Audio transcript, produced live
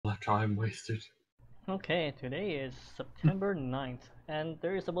time wasted. Okay, today is September 9th, and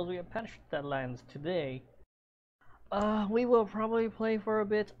there is supposed to be a patch that lands today. We will probably play for a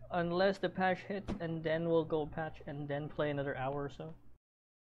bit, unless the patch hits, and then we'll go patch, and then play another hour or so.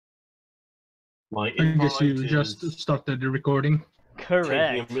 My I invite guess you is just started the recording. Correct.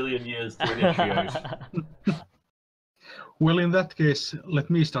 taking a million years to initiate. Well, in that case, let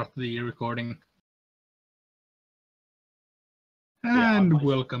me start the recording. Yeah, And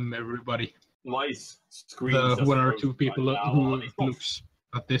welcome everybody. My screen The just one or frozen two people right now. who It's not- looks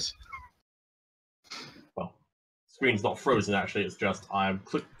at this. Well, screen's not frozen actually. It's just I'm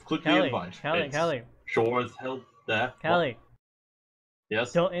click the Callie, invite. Callie, It's Callie, sure as hell there. Callie, What?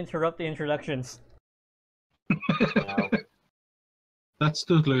 Yes. don't interrupt the introductions. No. That's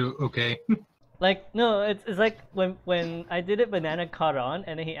totally okay. Like, no, it's like when I did it, Banana caught on,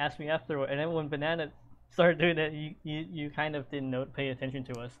 and then he asked me afterward, and then when Banana started doing it, you kind of didn't pay attention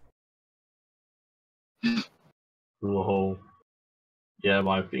to us. Whoa. Yeah,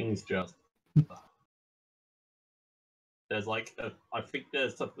 my thing's just. There's like I think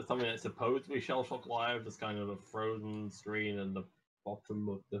there's something that's supposed to be Shellshock Live, just kind of a frozen screen in the bottom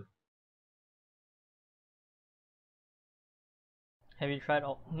of the. Have you tried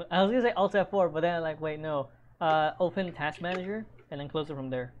Alt? I was gonna say Alt F4, but then I'm like, wait, no. Open Task Manager and then close it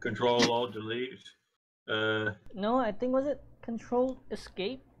from there. Control Alt Delete. No, I think was it Control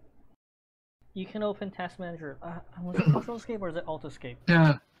Escape. You can open Task Manager. Was it Control Escape or is it Alt Escape?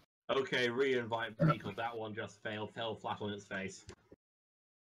 Yeah. Okay, re-invite me because that one just fell flat on its face.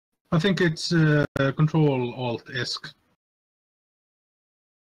 I think it's Control Alt Esc.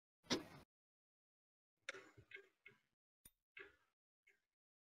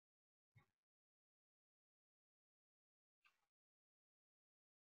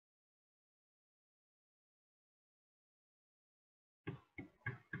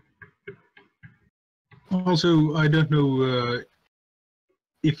 Also, I don't know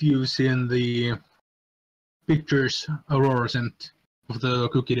if you've seen the pictures Aurora sent of the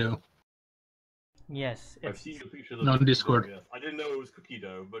cookie dough. Yes. I've It's... seen a picture of On the cookie Discord. dough, yes. I didn't know it was cookie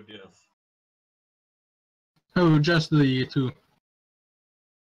dough, but yes. Oh, just the two.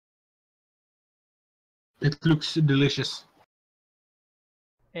 It looks delicious.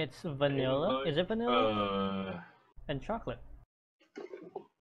 It's vanilla. Is it vanilla? And chocolate.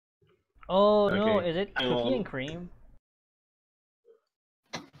 Oh no, Okay, is it hang cookie on. and cream?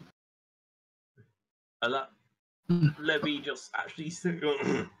 Let me just actually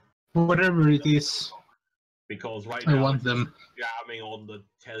Whatever it is, because right I now want it's them. jamming on the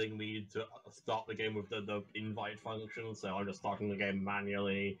telling me to start the game with the invite function, so I'm just starting the game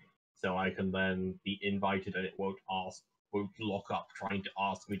manually, so I can then be invited and it won't lock up trying to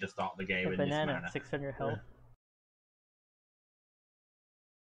ask me to start the game A in this banana, manner. 600 health.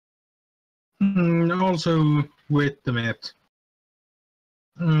 Also, wait a minute.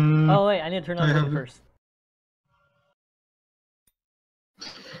 Oh wait, I need to turn on the first.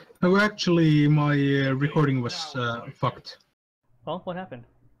 Oh, actually, my recording was fucked. Oh, what happened?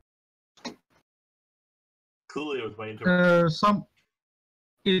 Clearly, it was my internet.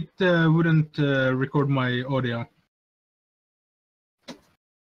 It wouldn't record my audio.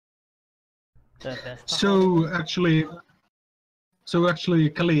 The best. So actually,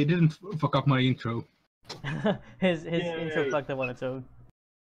 Kali didn't fuck up my intro. his intro fucked up on its own.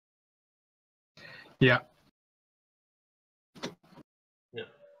 Yeah. Yeah.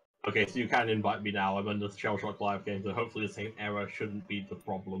 Okay, so you can invite me now. I'm on the Shellshock Live game, so hopefully the same error shouldn't be the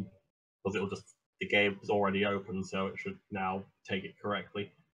problem. Because it'll just, the game is already open, so it should now take it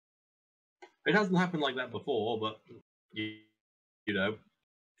correctly. It hasn't happened like that before, but, you know,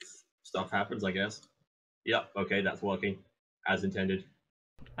 stuff happens, I guess. Yep, okay, that's working. As intended.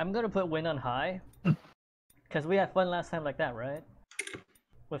 I'm gonna put win on high. Because we had fun last time like that, right?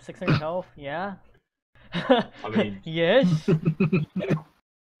 With 600 health, yeah? I mean... yes?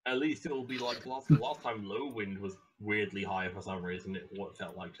 At least it'll be like last time low wind was weirdly high for some reason, what it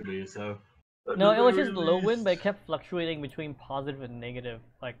felt like to be, so... No, it was just low wind, but it kept fluctuating between positive and negative,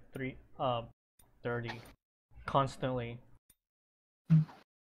 like 30. Constantly.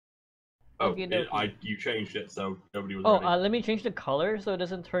 Oh, you changed it, so nobody was ready. Let me change the color so it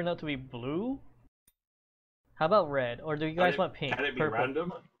doesn't turn out to be blue. How about red? Or do you guys want pink? Can it be purple?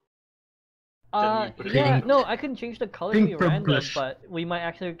 random? Yeah, no, I can change the color to be random, purplish. but we might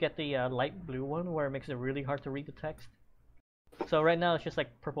actually get the light blue one where it makes it really hard to read the text. So right now it's just like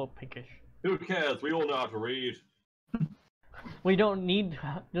purple pinkish. Who cares? We all know how to read. We don't need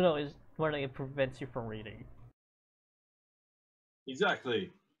it's more like it prevents you from reading. Exactly.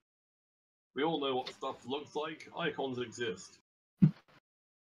 We all know what stuff looks like. Icons exist.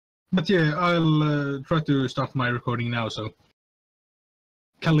 But yeah, I'll try to start my recording now, so...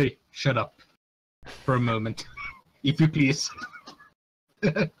 Kelly, shut up. For a moment. If you please.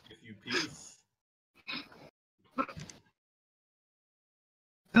 If you please.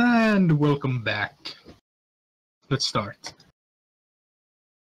 And welcome back. Let's start.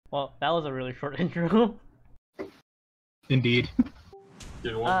 Well, that was a really short intro. Indeed.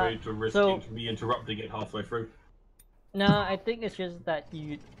 Didn't want me to risk so- me interrupting it halfway through. No, I think it's just that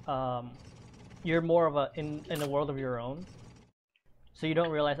you're more of in a world of your own, so you don't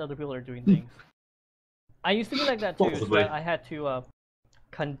realize other people are doing things. I used to be like that too, so Possibly. I had to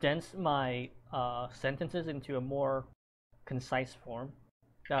condense my sentences into a more concise form.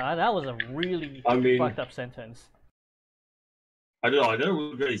 That was a really fucked up sentence. I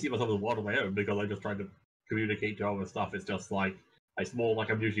don't really see myself as a world of my own because I just try to communicate to other stuff. It's just like, it's more like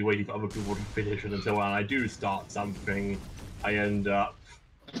I'm usually waiting for other people to finish it until when I do start something, I end up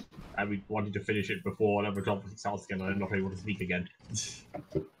wanting to finish it before another topic starts again and I'm not able to speak again.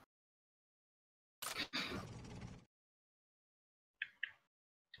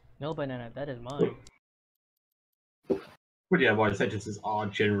 No, Banana, that is mine. But yeah, my sentences are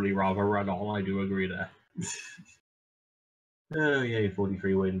generally rather run on, I do agree there. Oh yay,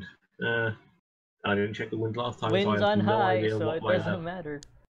 43 wind. I didn't check the wind last time, Wind's so I have on no high, idea so what it my doesn't matter.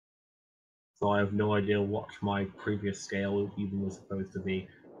 So I have no idea what my previous scale even was supposed to be.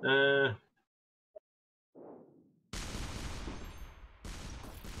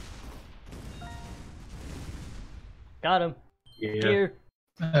 Got him. Yeah. Here.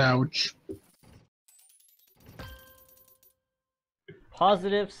 Ouch.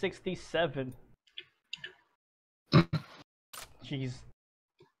 Positive 67. Jeez.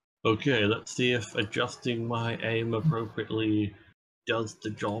 Okay, let's see if adjusting my aim appropriately does the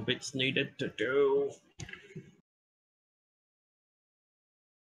job it's needed to do.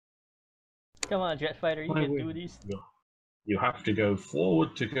 Come on, Jet Fighter, you My can do win. these. You have to go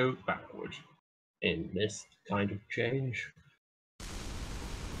forward to go backward in this kind of change.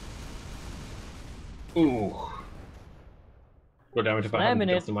 Ooh. God damn it, if I hadn't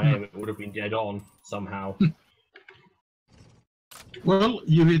adjusted my aim, it would have been dead on somehow. Well,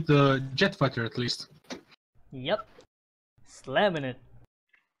 you hit the jet fighter at least. Yep. Slamming it.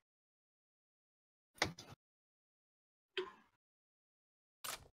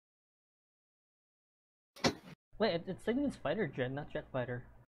 Wait, it's saying it's fighter jet, not jet fighter.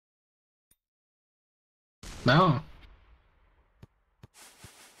 No.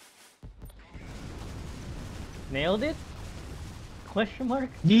 Nailed it? Question mark?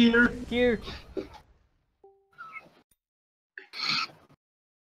 Here. Here.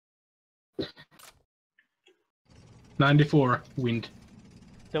 '94 wind.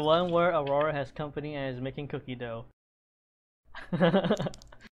 The one where Aurora has company and is making cookie dough.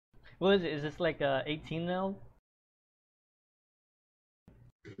 What is it? Is this like 18 now?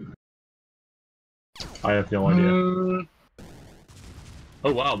 I have no idea.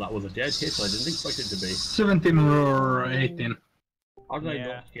 Oh wow, that was a dead hit. I didn't expect it to be. 17 or 18. How did I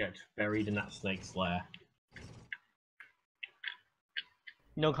not get buried in that snake's lair?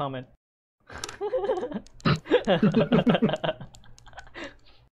 No comment.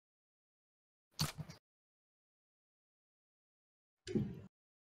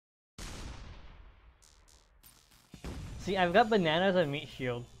 See, I've got bananas and meat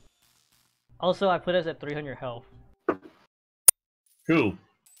shield. Also, I put us at 300 health. Cool.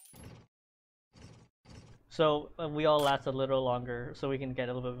 So we all last a little longer, so we can get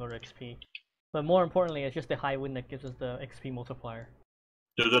a little bit more XP. But more importantly, it's just the high wind that gives us the XP multiplier.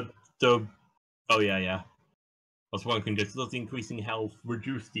 Oh yeah. That's one can just does increasing health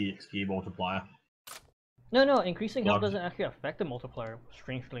reduce the XP multiplier. No, increasing health doesn't actually affect the multiplier,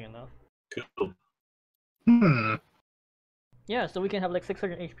 strangely enough. Cool. Yeah, so we can have like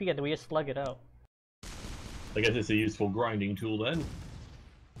 600 HP and then we just slug it out. I guess it's a useful grinding tool then.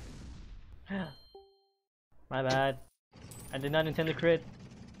 My bad. I did not intend to crit.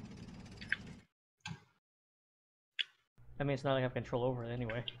 I mean, it's not like I have control over it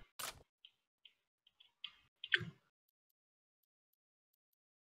anyway.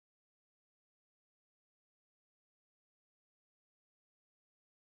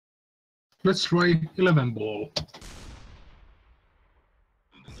 Let's try 11 ball.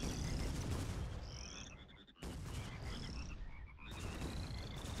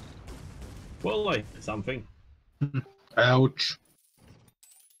 Well, like something. Ouch.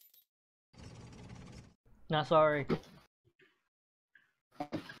 Not sorry.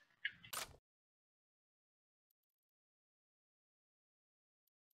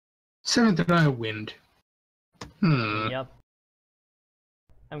 '79 wind. Yep.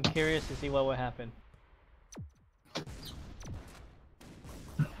 I'm curious to see what will happen.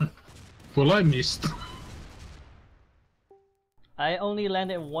 Well, I missed. I only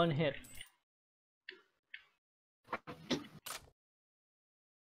landed one hit.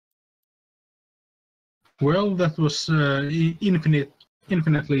 Well, that was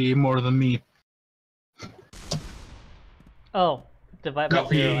infinitely more than me. Oh, divide by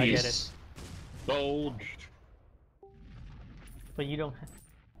 0, I get it. Yes. Bulged. But you don't have...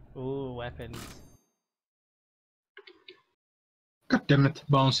 Ooh, weapons. God damn it,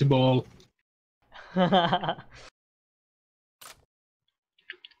 bouncy ball.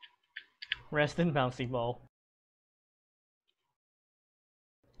 Rest in bouncy ball.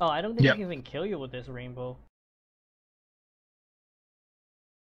 Oh, I don't think I can even kill you with this rainbow.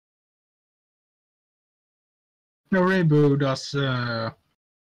 No, rainbow does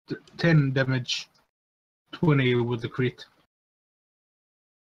 10 damage, 20 with the crit.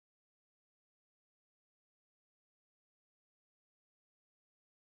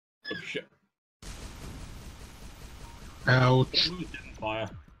 Oh shit. Ouch. Ooh, didn't fire.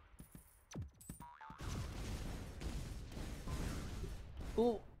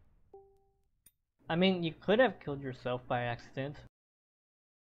 Ooh. I mean, you could have killed yourself by accident.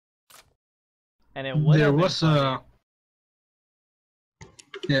 And it would have been funny.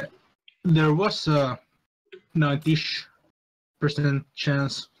 Yeah, there was a 90%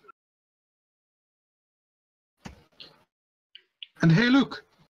 chance. And hey, look!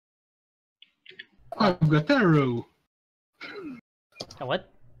 I've got arrow. A what?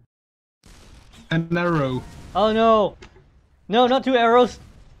 An arrow. Oh no! No, not 2 arrows!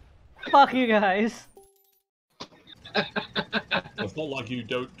 Fuck you guys! It's not like you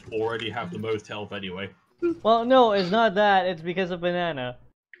don't already have the most health anyway. Well, no, it's not that. It's because of Banana.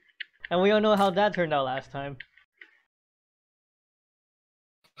 And we all know how that turned out last time.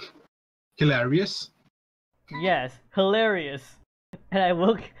 Hilarious. Yes, hilarious. And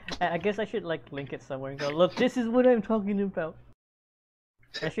I guess I should like link it somewhere and go, look, this is what I'm talking about.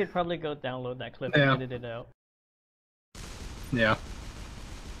 I should probably go download that clip and edit it out. Yeah.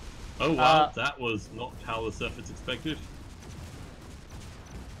 Oh wow, that was not how the surface expected.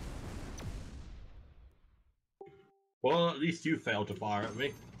 Well, at least you failed to fire at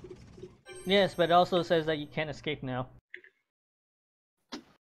me. Yes, but it also says that you can't escape now.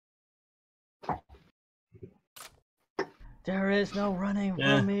 There is no running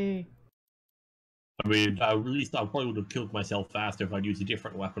from me. I mean, at least I probably would have killed myself faster if I'd used a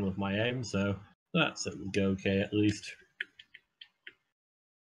different weapon with my aim, so that's okay at least.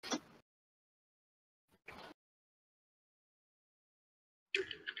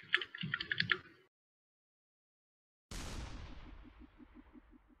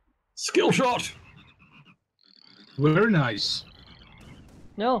 Skill shot! Very nice.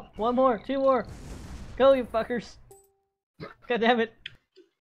 No, 1 more, 2 more. Go, you fuckers. God damn it.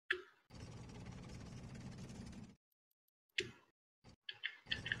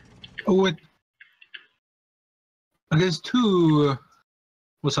 Oh, wait. Against who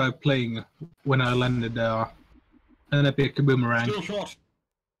was I playing when I landed an epic boomerang? Skill shot!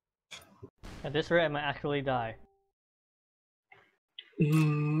 At this rate, I might actually die.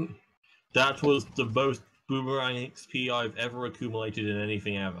 That was the most boomerang XP I've ever accumulated in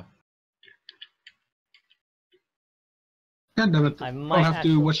anything ever. God damn it. I I'll might have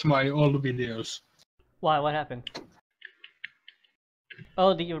actually... to watch my old videos. Why? What happened?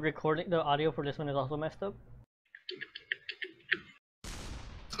 Oh, the recording, the audio for this one is also messed up?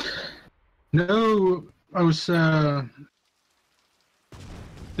 No, I was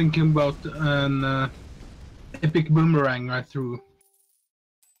thinking about an epic boomerang I threw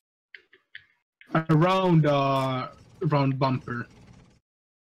around round bumper.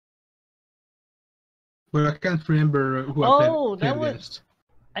 But I can't remember who I played against.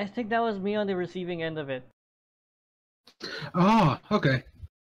 I think that was me on the receiving end of it. Oh, okay.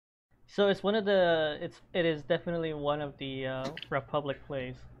 So it's one of the... It is definitely one of the Republic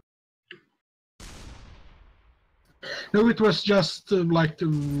plays. No, it was just like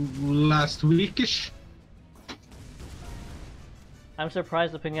last weekish. I'm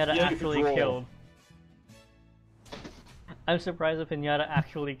surprised the Pinata actually killed. I'm surprised the Pinata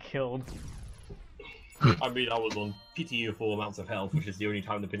actually killed. I mean, I was on pitiful amounts of health, which is the only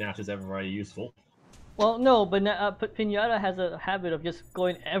time the Pinata is ever very useful. Well, no, but Pinata has a habit of just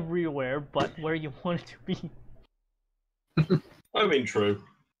going everywhere but where you want it to be. I mean, true.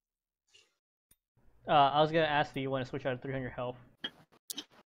 I was gonna ask, do you want to switch out of 300 health?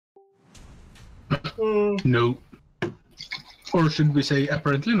 No. Or should we say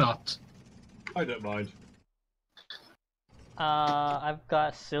apparently not? I don't mind. I've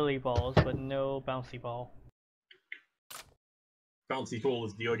got silly balls, but no bouncy ball. Bouncy ball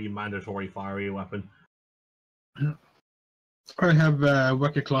is the only mandatory fiery weapon. I have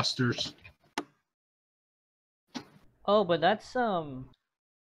wacky clusters. Oh, but that's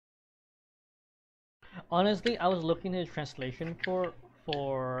honestly, I was looking at the translation for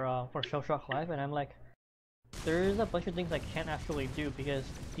Shellshock Live, and I'm like, there's a bunch of things I can't actually do because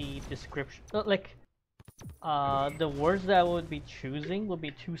the description, the words that I would be choosing would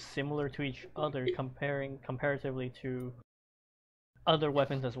be too similar to each other, comparatively to other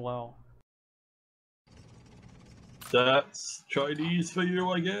weapons as well. That's Chinese for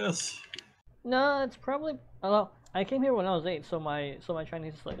you, I guess. No, it's probably well. I came here when I was 8, so my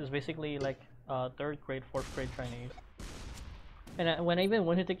Chinese is basically like 3rd grade, 4th grade Chinese. And when I even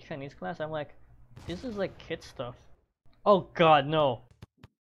went to take Chinese class, I'm like, this is like kid stuff. Oh God, no!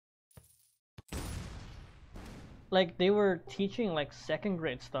 Like they were teaching like 2nd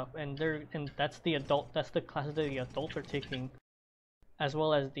grade stuff, and that's the classes that the adults are taking, as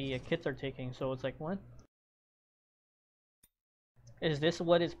well as the kids are taking. So it's like, what? Is this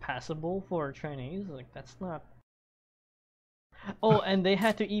what is passable for Chinese? Like that's not. Oh, and they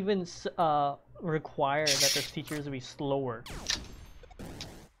had to even require that their teachers be slower.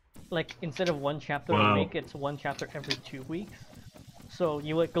 Like instead of 1 chapter a week, it's 1 chapter every 2 weeks. So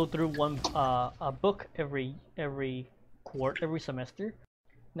you would go through a book every semester.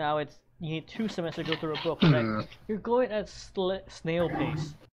 Now you need 2 semesters to go through a book. Like, you're going at snail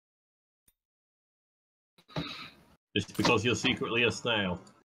pace. Just because you're secretly a snail.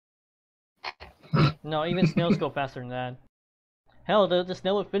 No, even snails go faster than that. Hell, the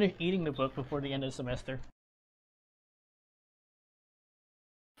snail would finish eating the book before the end of the semester.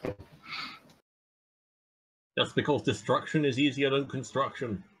 That's because destruction is easier than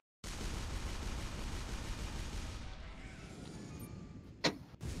construction.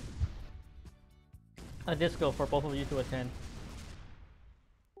 A disco for both of you to attend.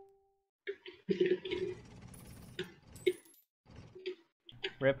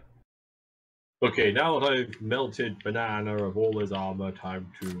 Rip. Okay, now that I've melted Banananaa of all his armor,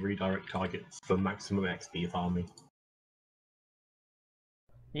 time to redirect targets for maximum XP farming.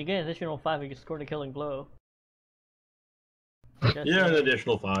 You get an additional 5 if you scored a killing blow. Yeah, an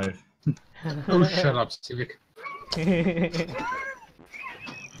additional 5. Oh, shut up, Civic.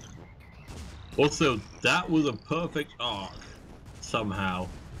 Also, that was a perfect arc, somehow.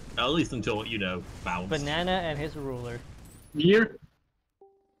 At least until, you know, bounced. Banana and his ruler. Here?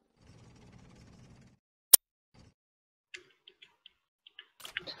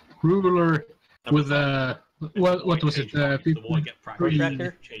 Ruler with what was it? The more I get practice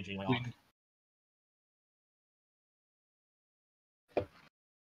Protractor? changing my arc.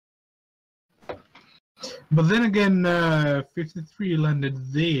 But then again, 53 landed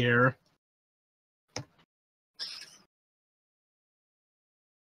there.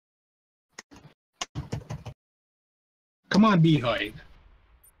 Come on, Beehive.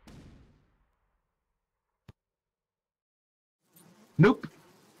 Nope.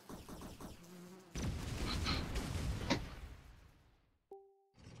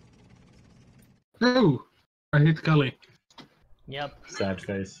 Oh, I hit Kali. Yep. Sad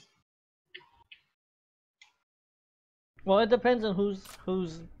face. Well, it depends on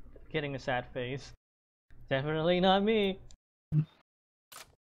who's getting a sad face. Definitely not me.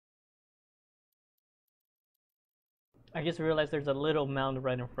 I just realized there's a little mound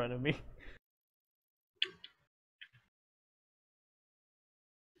right in front of me.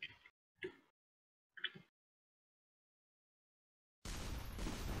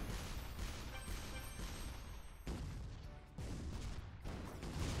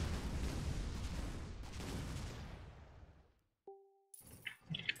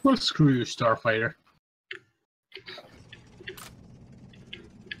 Well, screw you, Starfighter.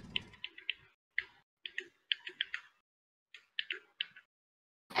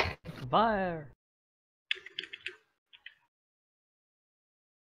 Fire!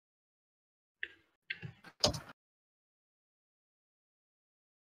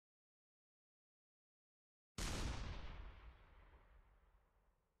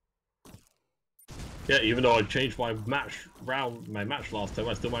 Yeah, even though I changed my match last time,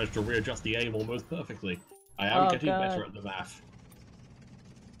 I still managed to readjust the aim almost perfectly. I am getting better at the math.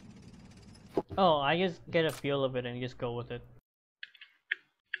 Oh, I just get a feel of it and just go with it.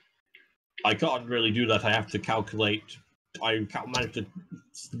 I can't really do that. I have to calculate. I managed to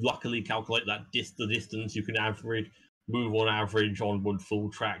luckily calculate that the distance you can move on average on wood full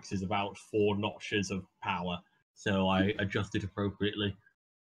tracks is about 4 notches of power. So I adjusted appropriately.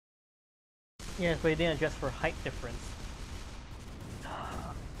 Yes, but you didn't adjust for height difference.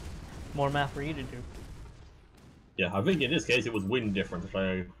 More math for you to do. Yeah, I think in this case it was wind difference, which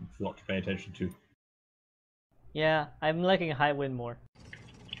I forgot to pay attention to. Yeah, I'm liking high wind more.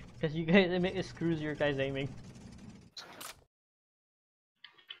 Because you guys, it screws your guys aiming.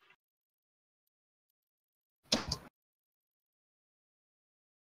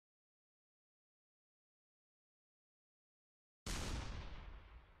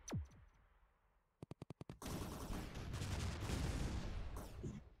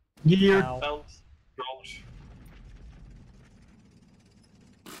 Gear. Ow. Bounce, dropped.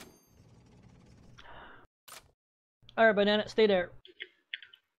 Alright, Banana, stay there.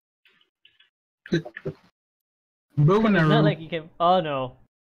 Bow and It's arrow. not like you can. Oh no.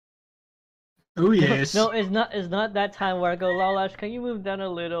 Oh yes. No, it's not. It's not that time where I go, Lalash, can you move down a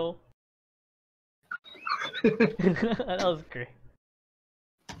little? That was great.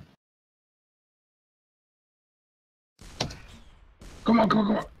 Come on, come on,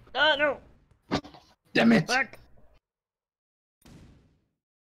 come on. Ah no! Damn it. Back!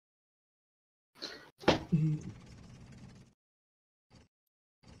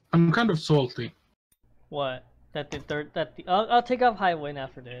 I'm kind of salty. What? That the third. That the. I'll take off high wind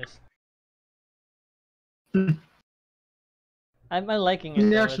after this. I'm liking it.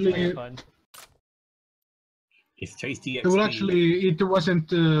 Though. Actually, it's really fun. It's tasty XP. Well, actually, it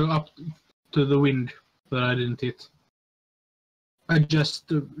wasn't up to the wind that I didn't hit. I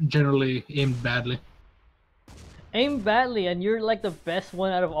just generally aimed badly. Aim badly, and you're like the best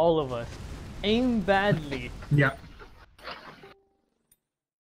one out of all of us. Aim badly. Yeah.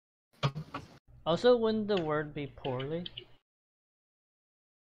 Also, wouldn't the word be poorly?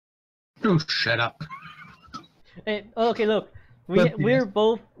 Oh, shut up. Hey, okay, look.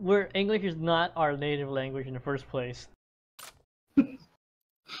 We're English is not our native language in the first place.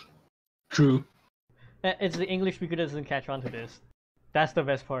 True. It's the English speaker that doesn't catch on to this. That's the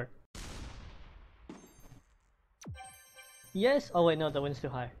best part. Yes? Oh wait, no, the wind's too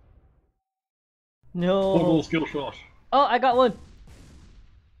high. No. Portable skill shot. Oh, I got one!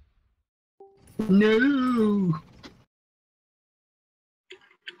 No.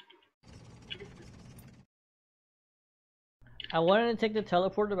 I wanted to take the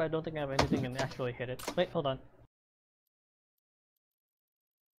teleporter, but I don't think I have anything and actually hit it. Wait, hold on.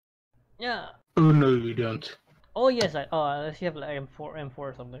 Yeah. Oh no, you don't. Oh yes, unless you have like M4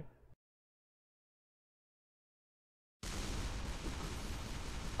 or something.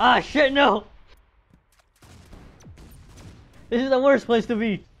 Ah shit, no! This is the worst place to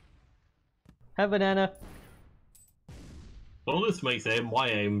be. Have banana. Well, this makes my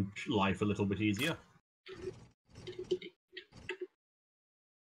aim life a little bit easier.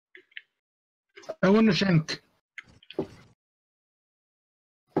 I want to shank.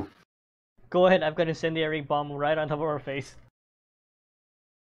 Go ahead, I've got an incendiary bomb right on top of our face.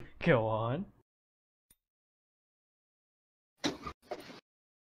 Go on.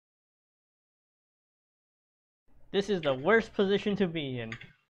 This is the worst position to be in.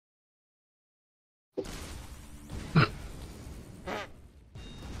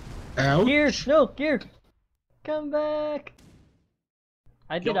 Ouch. Gear! No, gear! Come back!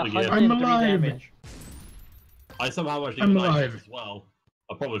 I did Jump again. 103 I'm alive. damage. I somehow actually I'm got alive. as well.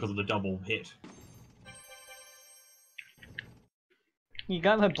 Probably because of the double hit. You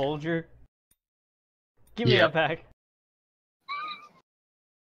got my Bulger? Give me Yep. that back.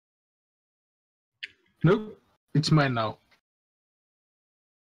 Nope. It's mine now.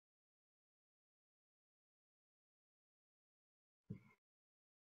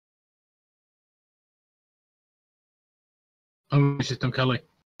 I'm on Kelly.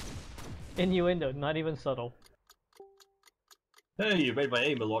 Innuendo, not even subtle. Hey, you made my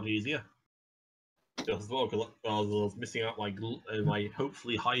aim a lot easier. Because well, 'cause I was missing out my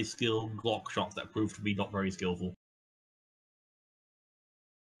hopefully high skill Glock shots that proved to be not very skillful.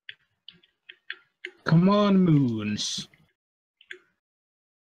 Come on, moons.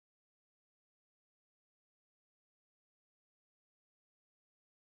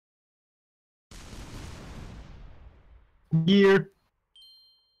 Gear.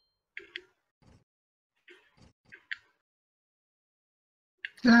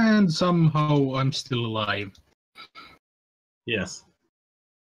 And somehow I'm still alive. Yes.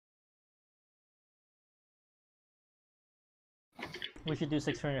 We should do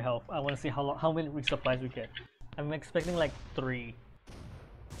 600 health. I want to see how many resupplies we get. I'm expecting like 3.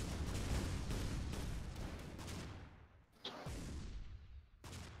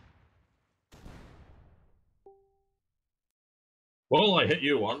 Well, I hit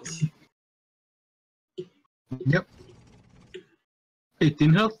you once. Yep.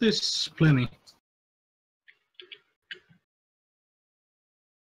 18 health is plenty.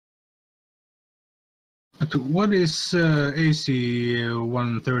 But what is AC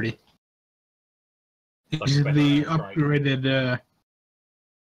 130? Is it the upgraded?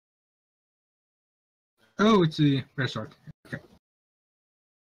 Oh, it's the restart. Okay.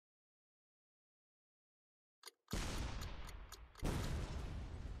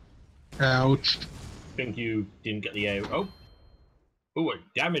 Ouch. I think you didn't get the A. Oh, it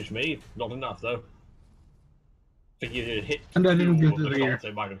damaged me. Not enough though. I think you did hit. And I didn't get the the ear. shots.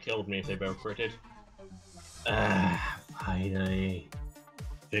 They might have killed me if they both critted. Finally,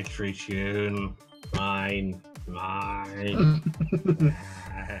 victory tune. Mine.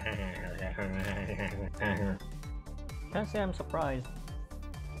 Can't say I'm surprised.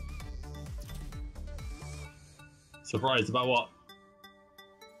 Surprised about what?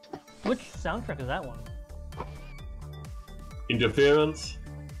 Which soundtrack is that one? Interference.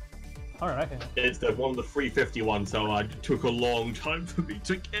 Alright. It's the one of the 351, so it took a long time for me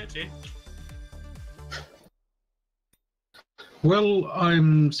to get it. Well,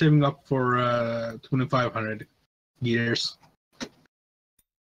 I'm saving up for 2,500 gears.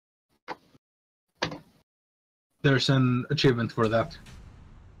 There's an achievement for that.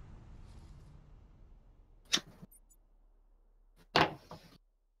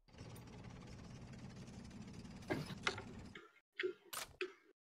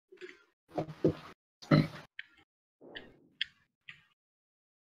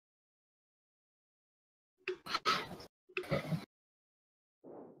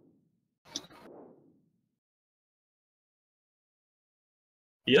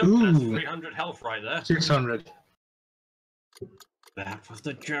 Yep, Ooh. that's 300 health right there. 600. That was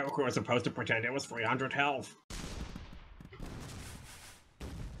the joke. We were supposed to pretend it was 300 health.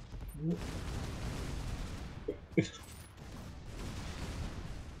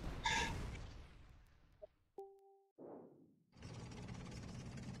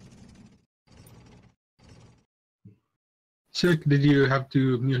 Check, did you have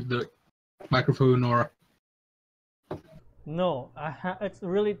to mute the microphone or? No, it's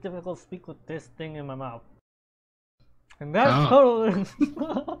really difficult to speak with this thing in my mouth. And that's totally...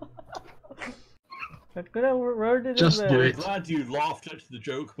 I could have worded it Just there. do I'm it. glad you laughed at the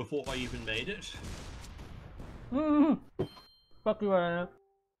joke before I even made it. Fuck you, Anna.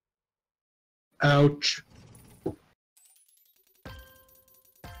 Ouch.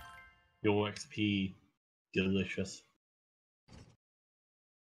 Your XP, delicious.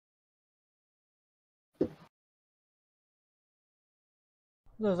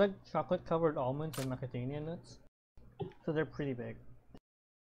 There's like chocolate covered almonds and macadamia nuts. So they're pretty big.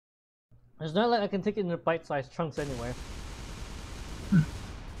 It's not like I can take it in bite-sized chunks anyway.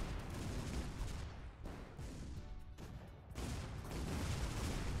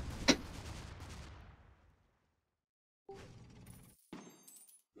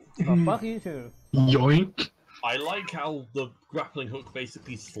 Oh, fuck you too. Yoink. I like how the grappling hook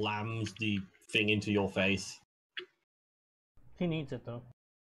basically slams the thing into your face. He needs it though.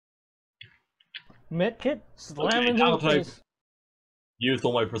 Medkit? Slam Okay, into now the face. Used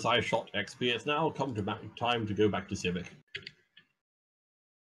all my precise shot XP. It's now come to time to go back to Civic.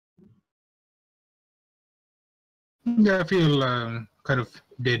 Yeah, I feel kind of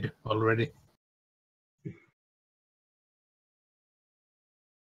dead already.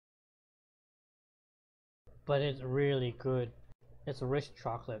 But it's really good. It's rich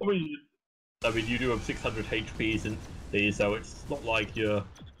chocolate. I mean, you do have 600 HPs in these, so it's not like you're...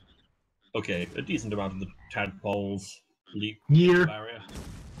 Okay, a decent amount of the tadpoles leap the barrier.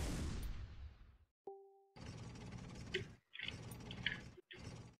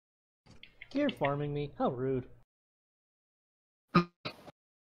 You're farming me. How rude.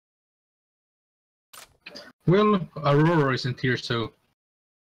 Well, Aurora isn't here, so...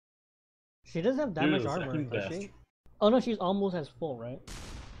 She doesn't have damage armor, does she? Oh no, she's almost as full, right?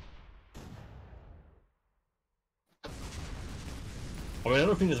 I mean, I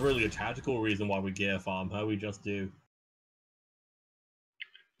don't think there's really a tactical reason why we gear farm her, we just do.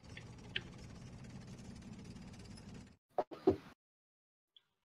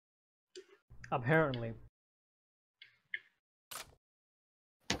 Apparently.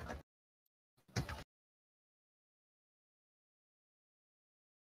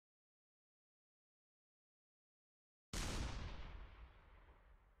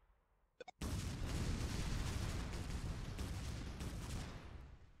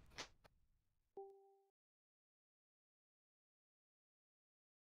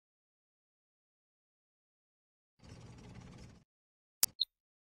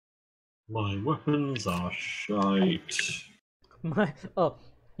 My weapons are shite.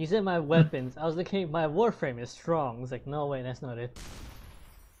 You said my weapons. I was thinking my warframe is strong. It's like, no way, that's not it.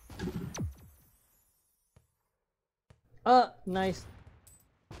 Nice.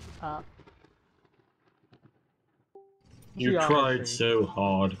 You Geometry. tried so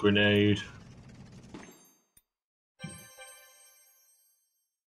hard, grenade.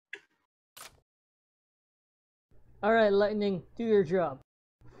 Alright, lightning, do your job.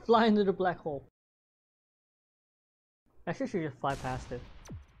 Fly into the black hole. Actually, I should just fly past it.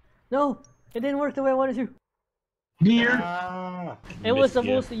 No! It didn't work the way I wanted to! Gear! It was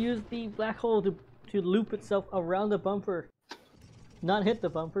supposed to use the black hole to loop itself around the bumper. Not hit the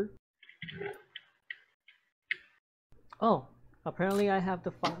bumper. Oh, apparently I have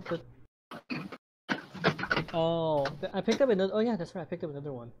to find the... Oh, I picked up another... Oh yeah, that's right, I picked up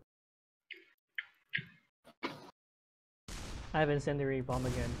another one. I have incendiary bomb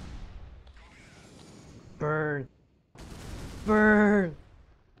again. Burn! Burn!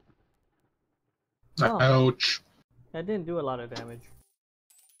 Oh, Ouch. that didn't do a lot of damage.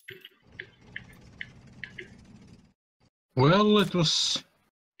 Well, it was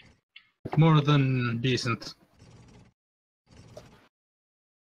more than decent.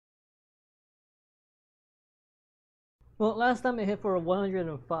 Well, last time it hit for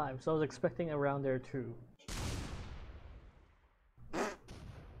 105, so I was expecting around there too.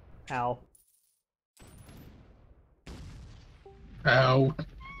 Ow. Ow.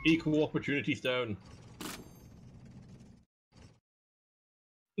 Equal opportunity stone.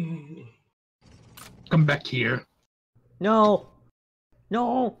 Come back here. No!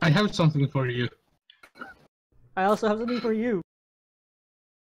 No! I have something for you. I also have something for you.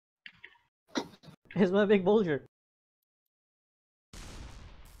 Here's my big bulger.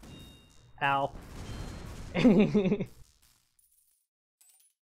 Ow.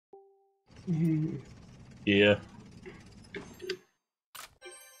 Yeah.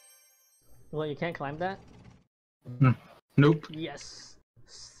 Well, you can't climb that? Nope. Yes.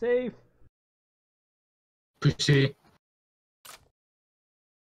 Safe. Pussy.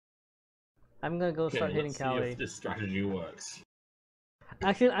 I'm gonna go start hitting let's see Callie. if this strategy works.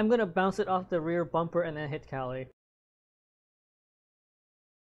 Actually, I'm gonna bounce it off the rear bumper and then hit Callie.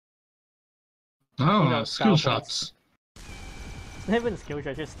 Oh, You know, skill style shots. It's not even skill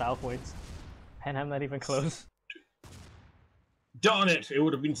shot, just style points. And I'm not even close. Darn it! It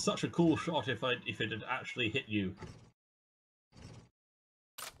would have been such a cool shot if it had actually hit you.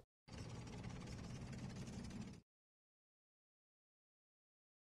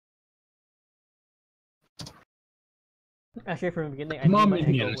 Actually, from the beginning, I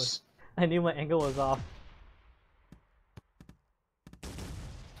knew my angle was off.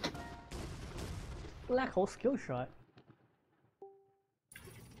 Black hole skill shot.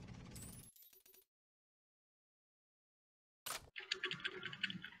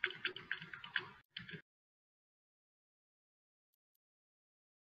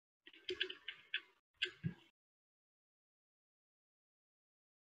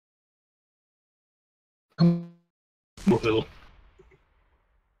 Will.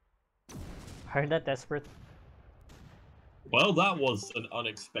 Heard that desperate. Well, that was an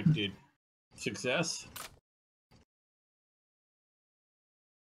unexpected success.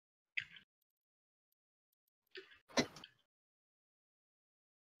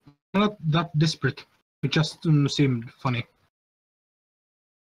 Not that desperate. It just seemed funny.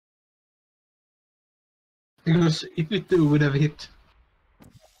 Because if it would have hit,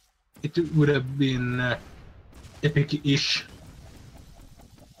 it would have been epic-ish.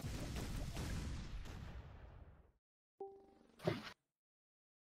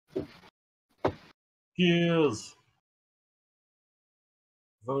 Yes.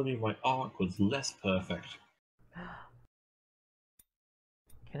 If only my arc was less perfect.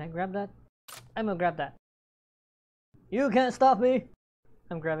 Can I grab that? I'm gonna grab that. You can't stop me!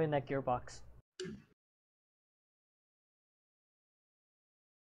 I'm grabbing that gearbox.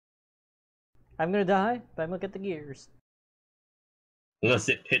 I'm gonna die, but I'm gonna get the gears. Unless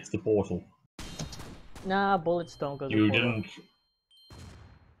it hits the portal. Nah, bullets don't go You through portal. didn't.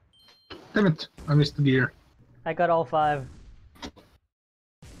 Damn it, I missed the gear. I got all 5.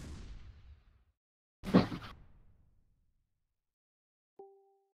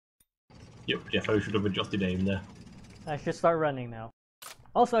 Yep, Defo should have adjusted aim there. I should start running now.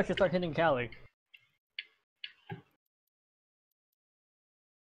 Also, I should start hitting Callie.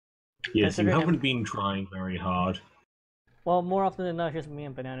 Yes, you Considering haven't been trying very hard. Well, more often than not, it's just me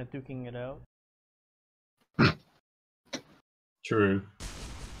and Banana duking it out. True.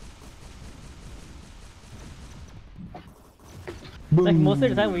 Like, most of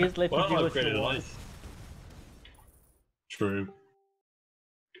the time we just let you Well, do I've what created you a want. nice. True.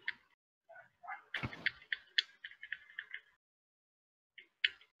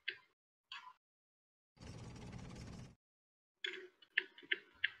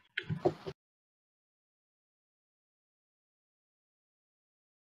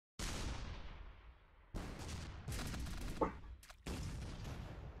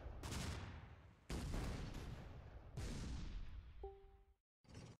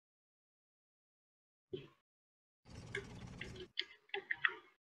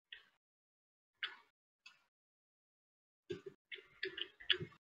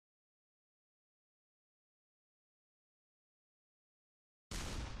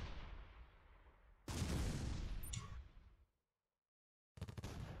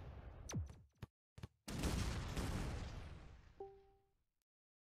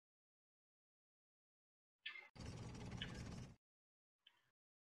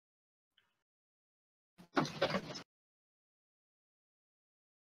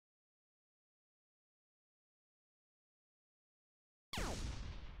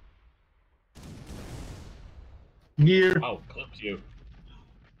 Gear. Oh, clipped you.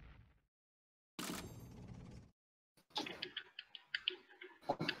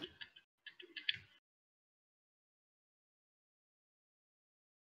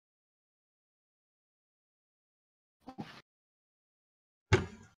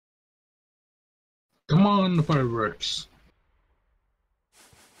 Come on, fireworks.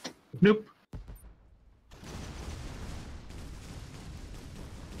 Nope.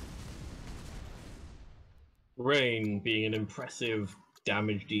 Rain being an impressive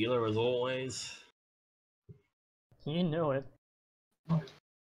damage dealer as always. You know it.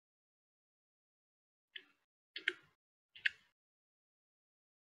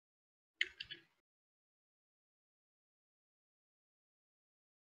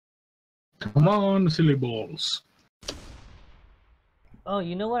 Come on, silly balls. Oh,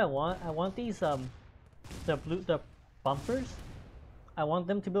 you know what I want? I want these the bumpers. I want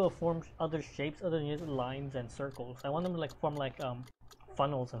them to be able to form other shapes other than just lines and circles. I want them to like form like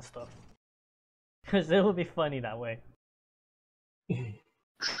funnels and stuff. Cause it would be funny that way.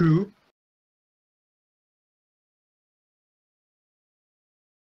 True.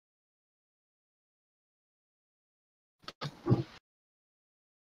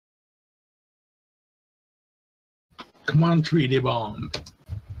 Come on, 3D bomb.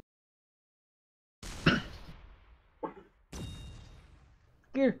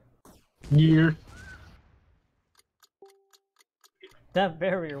 Gear. Gear. That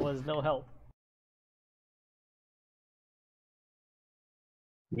barrier was no help.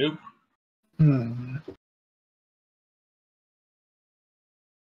 Nope. Hmm.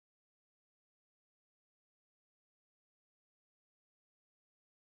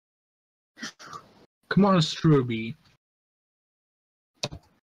 Come on, Stroby.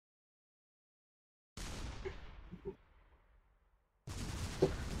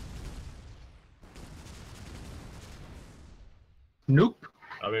 Nope.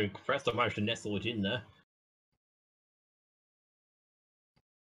 I mean, first I managed to nestle it in there.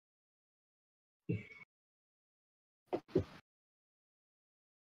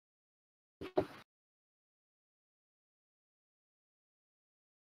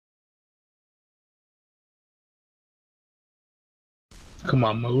 Come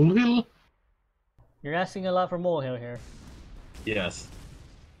on, Molehill. You're asking a lot for Molehill here. Yes.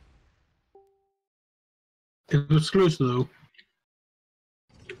 It was close though.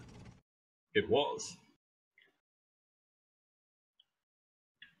 It was.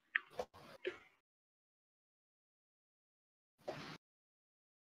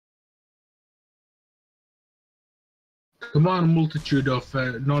 Come on, multitude of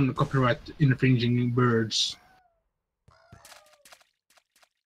non-copyright infringing birds.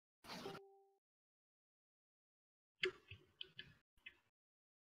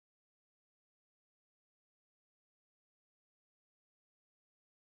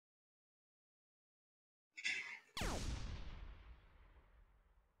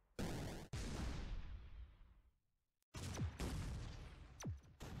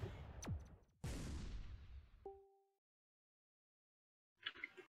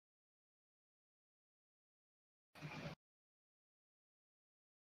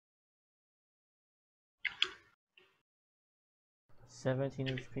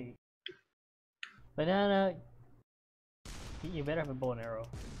 $17 HP. Banana, you better have a bow and arrow.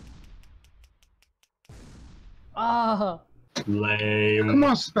 Ah! Lame. Come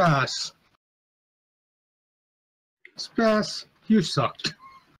on, Spaz. Spaz, you sucked.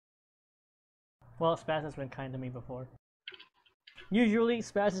 Well, Spaz has been kind to me before. Usually,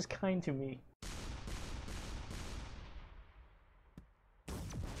 Spaz is kind to me.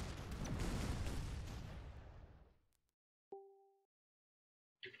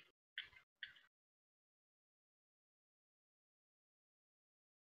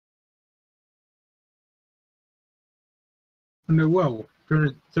 No, whoa,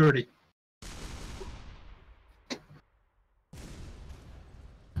 30.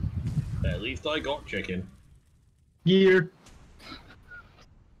 At least I got chicken. Gear.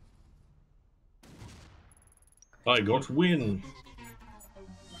 I got win.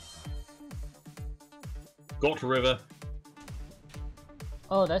 Got river.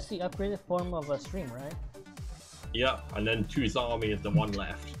 Oh, that's the upgraded form of a stream, right? Yeah, and then choose army is the one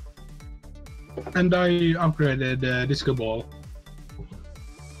left. And I upgraded Disco Ball.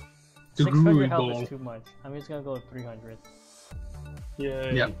 The 600 Groovy health Ball. is too much. I'm just gonna go with 300.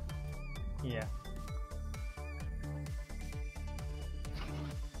 Yay. Yeah. Yeah.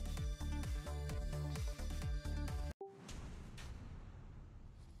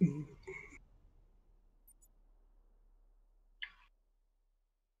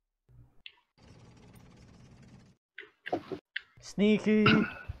 Sneaky!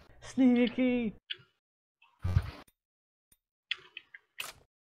 Sneaky!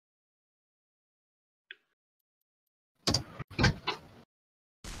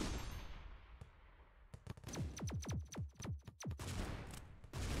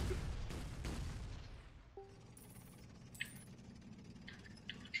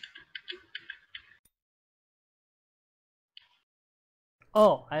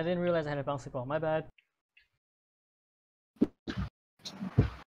 Oh, I didn't realize I had a bouncy ball. My bad.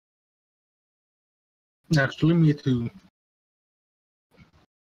 Actually, me too.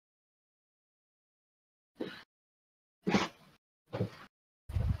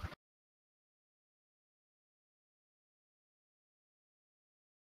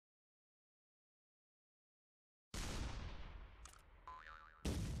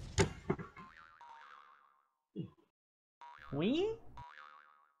 We?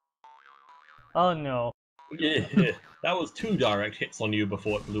 Oh no. Yeah, that was 2 direct hits on you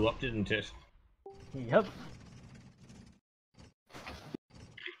before it blew up, didn't it? Yep.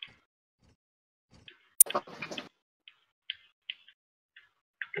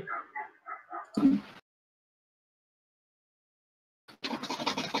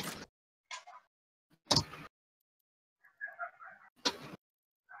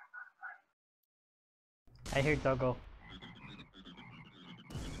 I hear Doggo.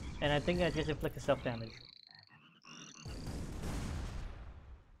 And I think I just inflicted self-damage.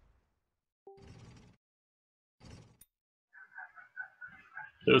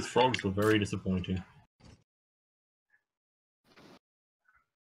 Those frogs were very disappointing.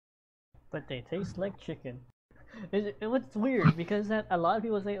 But they taste like chicken. What's weird, because that a lot of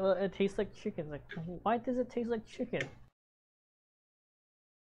people say, well, it tastes like chicken. Like, why does it taste like chicken?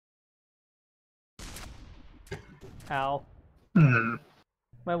 Ow.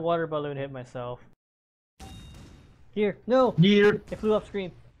 My water balloon hit myself. Here, no! Here. It flew off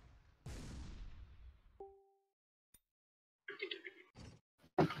screen.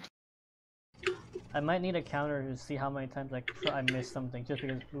 I might need a counter to see how many times I missed something just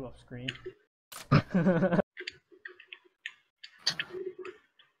because it flew off screen.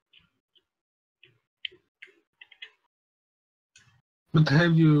 But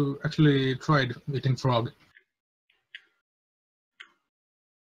have you actually tried eating frog?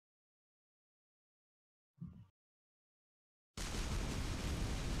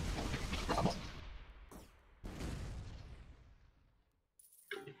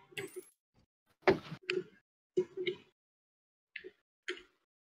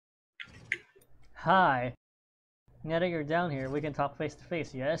 Hi. Now that you're down here, we can talk face to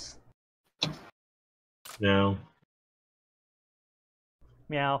face, yes? No.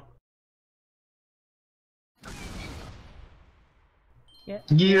 Meow. Yeah.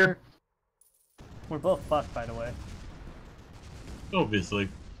 Here. We're both fucked, by the way. Obviously.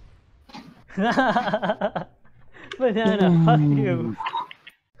 Banana, fuck you.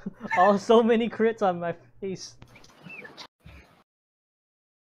 Oh, so many crits on my face.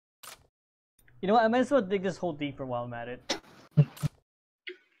 You know what? I might as well dig this hole deeper while I'm at it.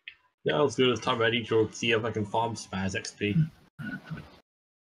 Now as good as time ready to see if I can farm Spaz XP.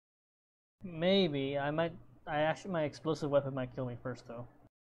 Maybe. My explosive weapon might kill me first, though.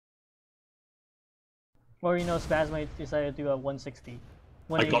 Or, you know, Spaz might decide to do a 160.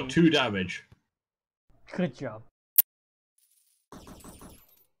 I got 2 damage. Good job.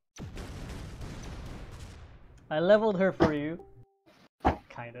 I leveled her for you.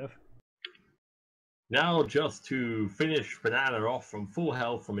 Kind of. Now just to finish Banana off from full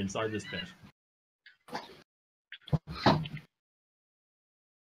health from inside this pit.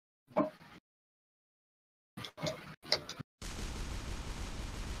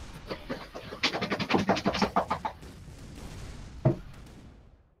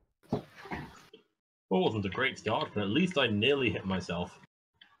 Well, it wasn't a great start, but at least I nearly hit myself.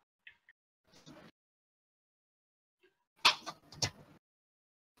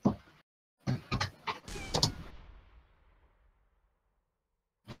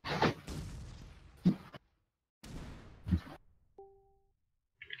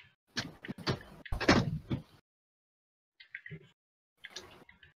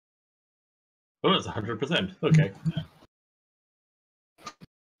 Oh, that's 100%. Okay.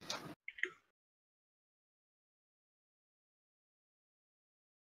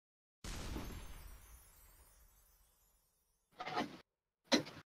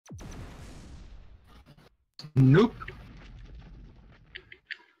 Nope.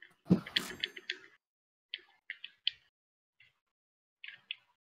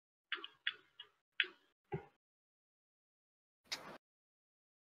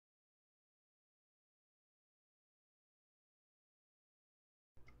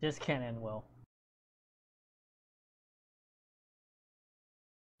 This can't end well.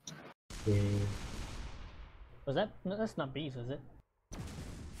 Was that? No, that's not bees, is it?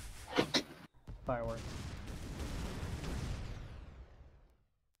 Fireworks.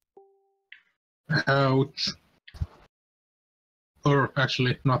 Ouch. Or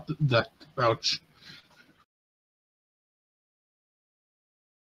actually, not that ouch.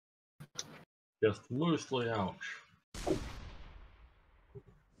 Just mostly ouch.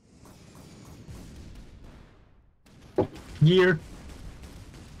 Gear.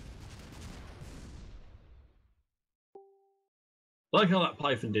 I like how that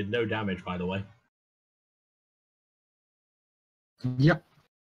Python did no damage, by the way. Yep.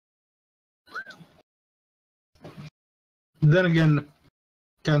 Then again,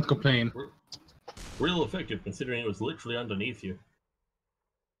 can't complain. Real effective considering it was literally underneath you.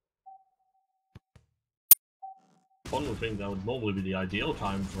 One would think that would normally be the ideal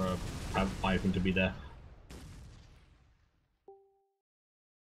time for a Python to be there.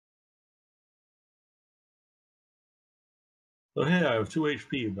 So here I have 2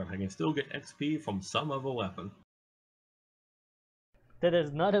 HP, but I can still get XP from some other weapon. That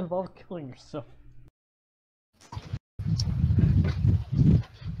does not involve killing yourself.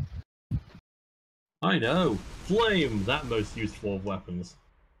 I know! Flame! That most useful of weapons.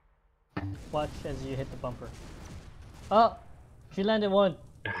 Watch as you hit the bumper. Oh! She landed one!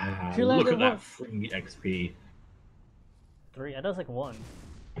 She Look landed at one! that free XP. 3, that does like 1.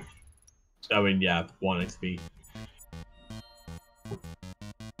 I mean, yeah, 1 XP.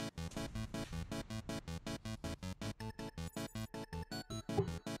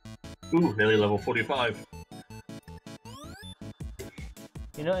 Ooh, nearly level 45.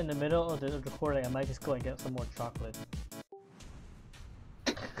 You know, in the middle of the recording, I might just go and get some more chocolate.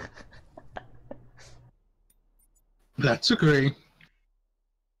 That's okay.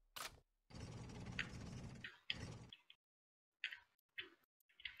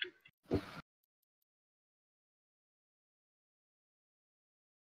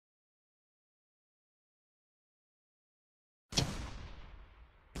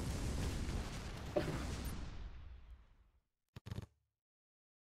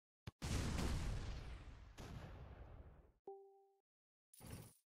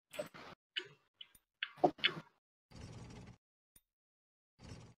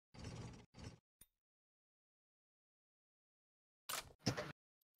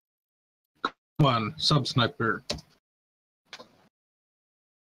 Come on, sub-sniper.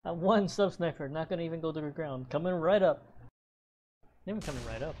 One sub-sniper, not gonna even go to the ground. Coming right up. Never coming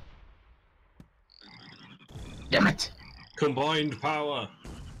right up. Damn it! Combined power!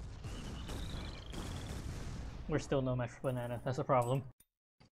 We're still no match for Banana. That's a problem.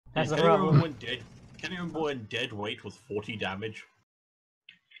 That's Can a you problem. remember when dead weight was 40 damage?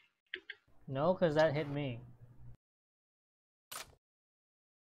 No, because that hit me.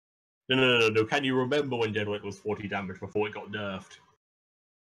 No. Can you remember when dead weight was 40 damage before it got nerfed?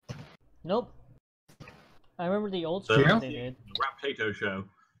 Nope. I remember the old So, stream Yeah. they did. The Rap Tato show.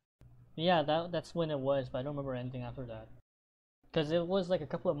 Yeah, that's when it was, but I don't remember anything after that. Because it was like a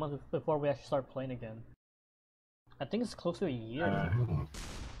couple of months before we actually started playing again. I think it's close to a year.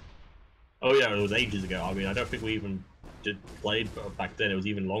 Oh yeah, it was ages ago. I mean, I don't think we even played back then. It was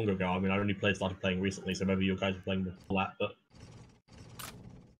even longer ago. I mean, I only started playing recently, so maybe you guys were playing before that, but...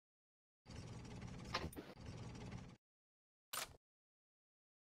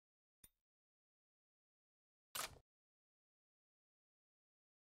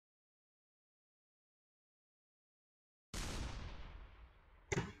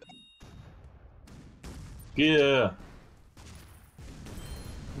 Yeah!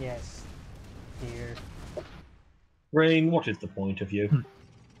 Yes. Here. Rain, what is the point of you?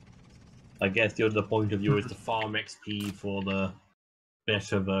 I guess the other point of view is to farm XP for the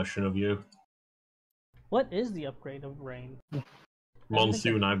better version of you. What is the upgrade of rain?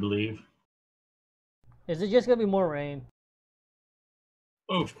 Monsoon, I believe. Is it just gonna be more rain?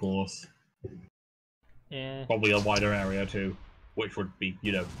 Of course. Yeah. Probably a wider area too, which would be,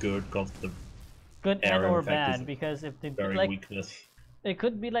 good, because the Good and area or effect bad, is because if they very like, weakness. it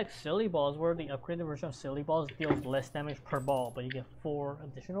could be like Silly Balls, where the upgraded version of Silly Balls deals less damage per ball, but you get 4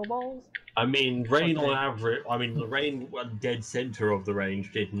 additional balls. I mean, rain on Okay. average. I mean, the rain dead center of the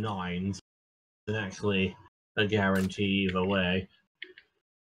range did 9, so it's actually a guarantee either way.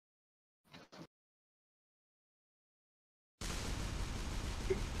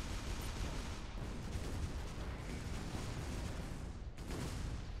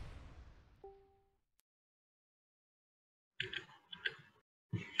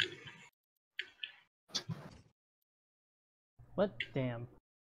 What? Damn.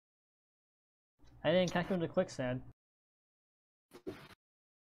 I didn't catch him in the quicksand.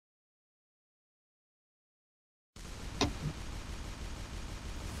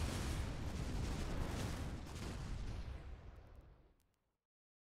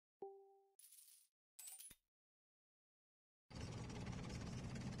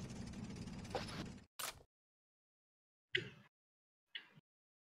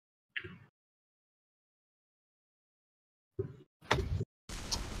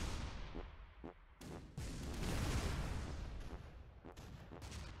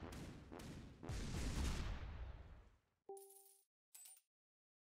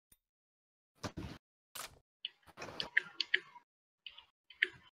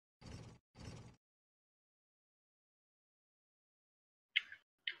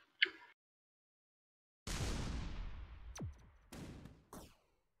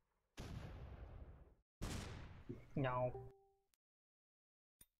 No.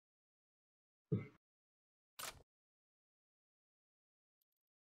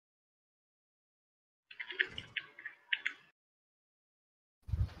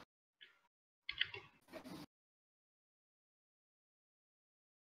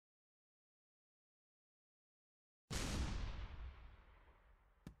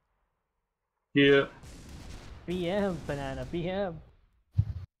 Yeah. BM, Banana, BM.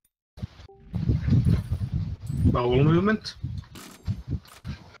 Bowel movement.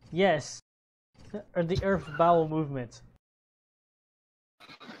 Yes. Or the Earth bowel movement.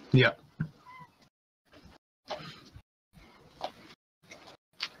 Yeah.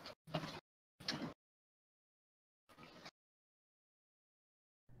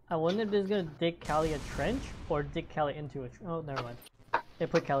 I wonder if this is gonna dig Callie a trench or dig Callie into a oh, never mind. They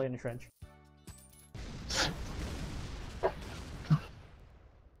put Callie in a trench.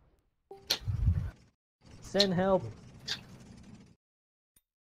 Send help.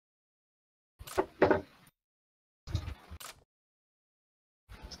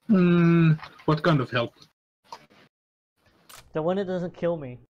 What kind of help? The one that doesn't kill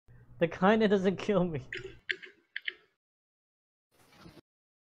me. The kind that doesn't kill me.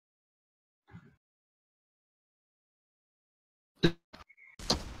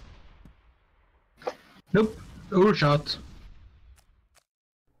 Nope. Overshot.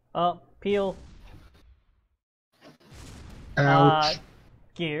 Peel. Ouch.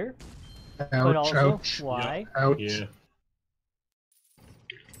 Gear. Ouch. But also, Ouch. why? Ouch. Yeah.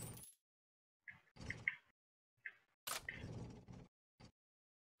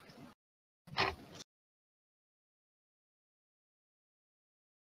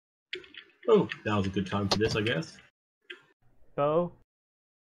 Oh, that was a good time for this, I guess. Bow.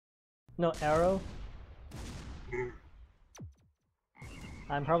 No, arrow.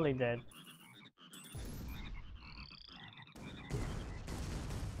 I'm probably dead.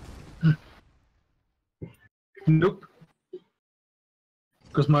 Nope.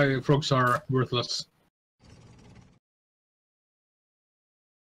 Because my frogs are worthless.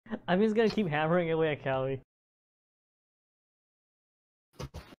 I'm just gonna keep hammering away at Callie.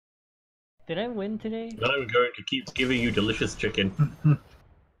 Did I win today? I'm going to keep giving you delicious chicken.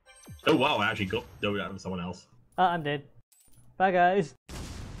 Oh wow, I actually got that from someone else. I'm dead. Bye guys.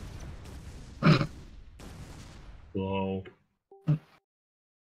 Whoa.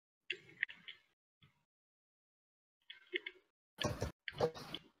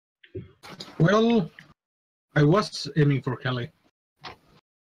 Well, I was aiming for Kelly.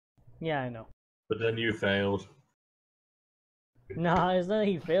 Yeah, I know. But then you failed. Nah, it's not that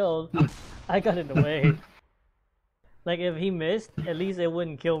he failed. I got in the way. Like if he missed, at least it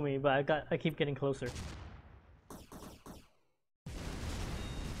wouldn't kill me, but I keep getting closer.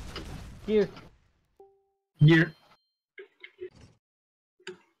 Here. Here.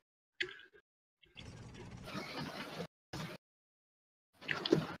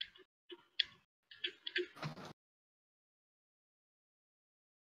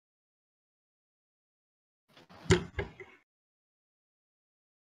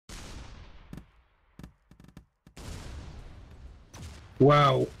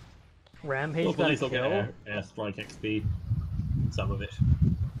 Wow. Rampage Well, got at a least I'll kill. get airstrike XP. Some of it.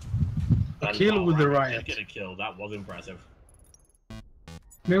 A kill with the Rampage riot. did get a kill. That was impressive.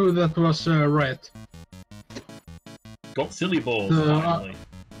 No, that was riot. Got silly balls The- finally.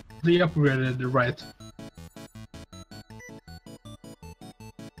 They upgraded the riot.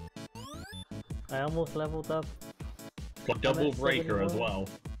 I almost leveled up. Got double at breaker as 71. well.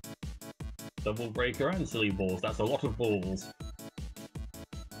 Double breaker and silly balls. That's a lot of balls.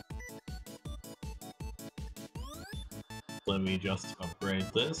 Let me just upgrade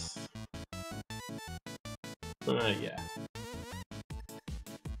this. Yeah.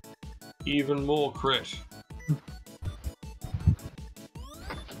 Even more crit.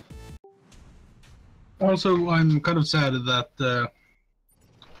 Also, I'm kind of sad that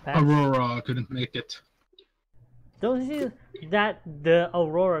Aurora couldn't make it. Don't you see that the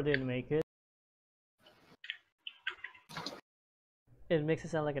Aurora didn't make it? It makes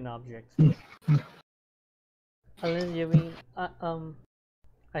it sound like an object. Unless you mean,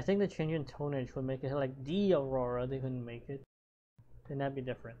 I think the change in tonnage would make it like the Aurora, they couldn't make it. Then that'd be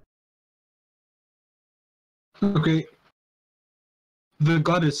different. Okay. The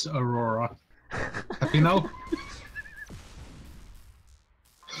goddess Aurora. You know?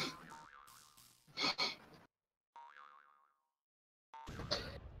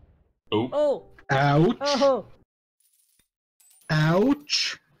 Oh. Oh! Ouch! Oh!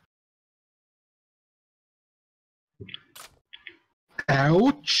 Ouch!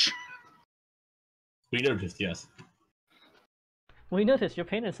 Ouch! We noticed, yes. We noticed your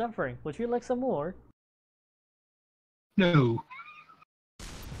pain and suffering. Would you like some more? No.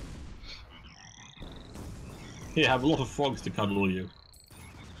 Here, have a lot of frogs to cuddle you.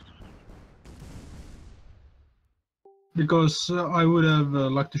 Because I would have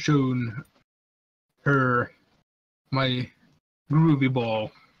liked to shown her my groovy ball.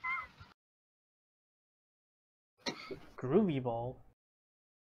 Groovy ball?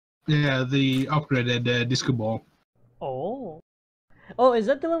 Yeah, the upgraded disco ball. Oh. Oh, is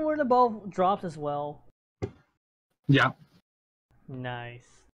that the one where the ball drops as well? Yeah. Nice.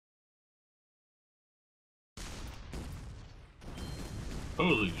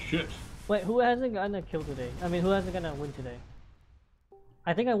 Holy shit. Wait, who hasn't gotten a kill today? I mean, who hasn't gotten a win today?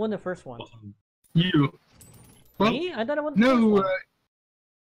 I think I won the first one. You. Well, Me? I thought I won the first no, one.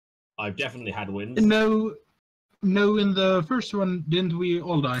 I've definitely had wins. no, in the first one, didn't we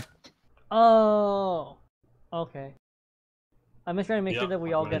all die? Oh. Okay. I'm just trying to make sure Yeah, that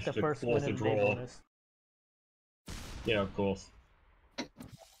we I all get the managed to first force win a and day draw. bonus. Yeah, of course.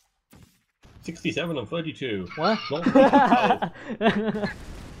 67 and 32. What? Not bad.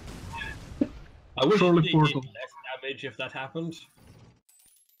 I wish Surely it did portal. less damage if that happened.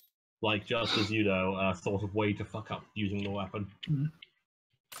 Like, just as, you know, a sort of way to fuck up using the weapon.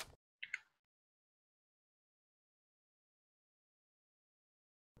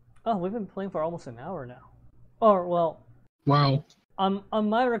 Oh, we've been playing for almost an hour now. Or, well, Wow. on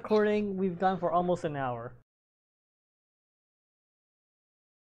my recording, we've gone for almost an hour.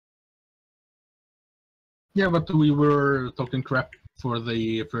 Yeah, but we were talking crap for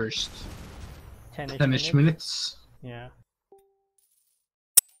the first 10-ish minutes. Yeah.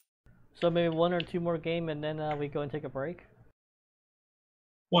 So maybe one or two more game and then we go and take a break?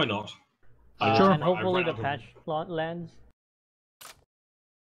 Why not? Sure. And hopefully I the ran out patch lands.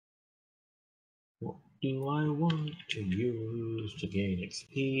 What do I want to use to gain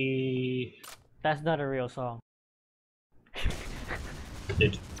XP? That's not a real song.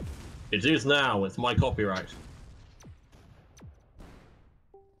 It is now. It's my copyright.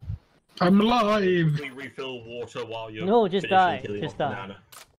 I'm alive! We refill water while you're No, just finishing die. killing Just off die.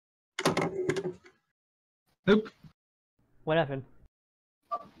 Banana. Nope. What happened?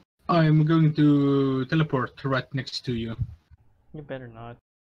 I'm going to teleport right next to you. You better not.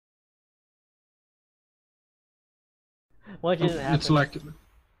 What just happened? It's like...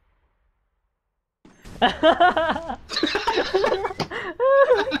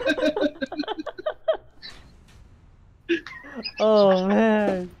 Oh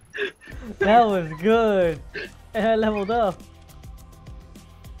man, that was good. And I leveled up.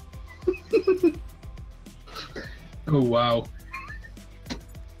 Oh wow.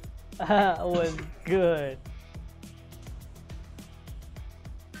 That was good.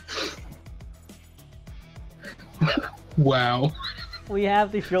 Wow. We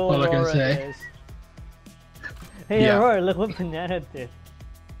have to show All I can Aurora say. this. Hey Yeah. Aurora, look what Banana did.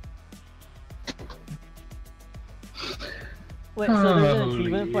 Wait, so there's an Holy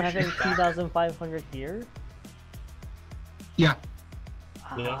achievement for having shit. 2,500 gear? Yeah.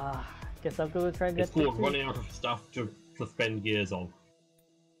 Yeah. Guess I'm gonna try and get It's called to- running out of stuff to spend gears on.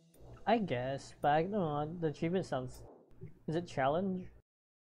 I guess, but I don't know, the achievement sounds... Is it challenge?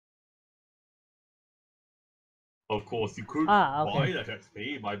 Of course, you could Okay. buy that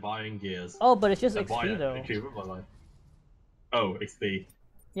XP by buying gears. Oh, but it's just And buy XP an though. achievement by buying- Oh, XP.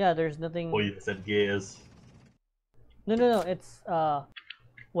 Yeah, there's nothing... Or you said gears. No, it's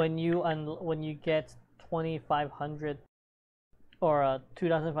when you get 2,500 or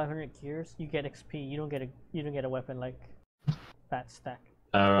 2,500 gears, you get XP. You don't get a weapon like that stack.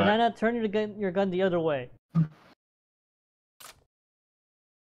 Alright. Banana, turn your gun the other way.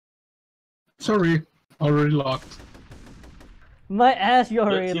 Sorry. Already locked. My ass, you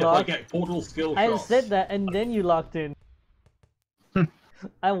Let's already see if I locked. get portal skill I shots. said that and then you locked in.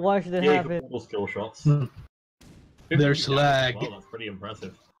 I watched it Yeah, happen. portal skill shots. There's 50 lag. Well, that's pretty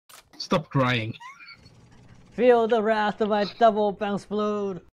impressive. Stop crying. Feel the wrath of my double bounce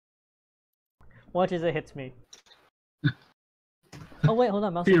explode. Watch as it hits me. Oh wait, hold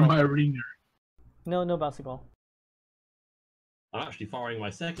on, bouncy Fear ball. my ringer. No, no bouncy ball. I'm actually firing my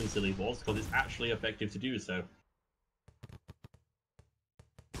second silly balls because it's actually effective to do so.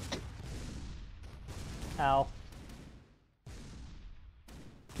 Ow.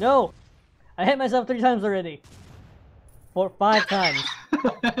 No! I hit myself 3 times already. 5 times.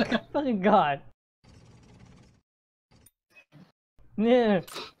 Fucking god. Yeah.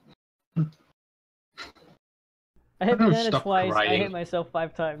 I hit Banana Stop twice, I crying. hit myself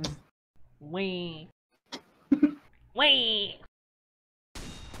 5 times. Wee. Wee.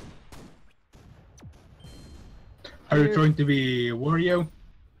 Are you trying to be Wario?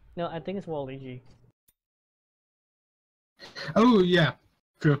 No, I think it's Waluigi. Oh yeah,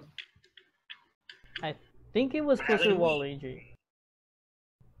 true. I think it was closer to Waluigi.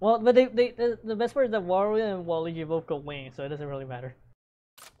 Well, but the best part is that Wario and Waluigi both go wing, so it doesn't really matter.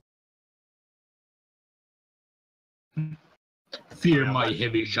 Fear Yeah, my like,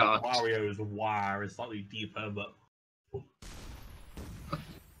 heavy shot. Mario's wire is slightly deeper, but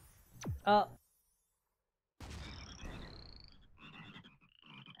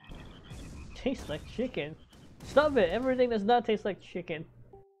Tastes like chicken. Stop it! Everything does not taste like chicken.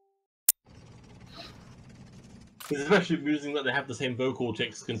 it's especially amusing that they have the same vocal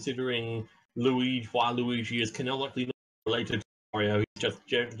tics, considering Luigi is canonically not related to Mario. He's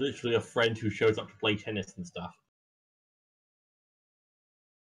just literally a friend who shows up to play tennis and stuff.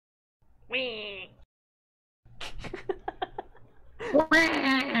 Wee.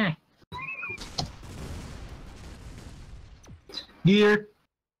 Gear.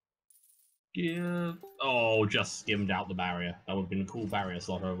 Yeah. Oh, just skimmed out the barrier. That would have been a cool barrier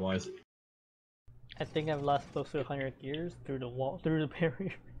slot otherwise. I think I've lost close to 100 gears through the wall, through the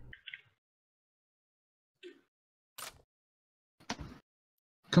barrier.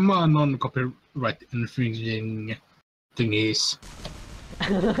 Come on, non-copyright infringing thingies.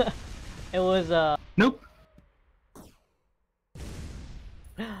 It was Nope.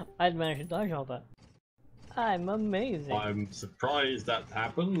 I'd managed to dodge all that. I'm amazing. I'm surprised that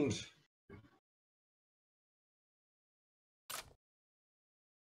happened.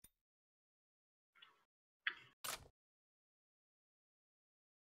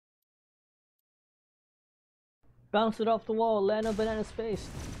 Bounce it off the wall, land on Banana's face.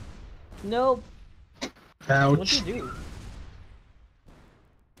 Nope. Ouch. What'd you do?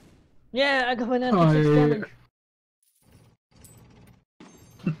 Yeah, I got Banana 6 damage.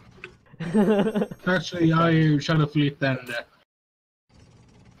 Actually, I Shadow Fleet and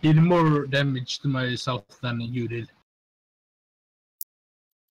did more damage to myself than you did.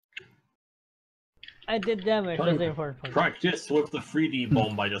 I did damage, that's the important part. Practice with the 3D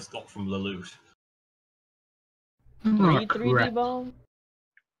bomb I just got from the loot. 3D crap. bomb?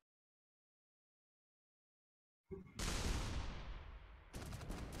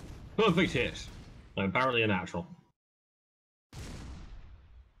 Perfect hit. Apparently a natural.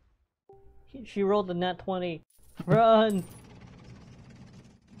 She rolled the nat 20. Run!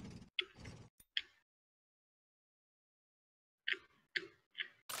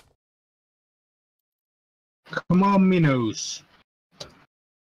 Come on, minnows.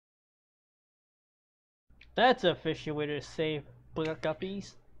 That's a fishy way to save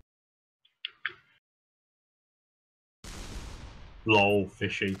guppies. Lol,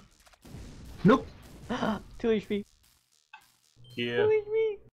 fishy. Nope. 2 HP. Yeah. 2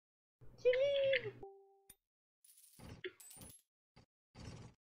 HP. Yippee.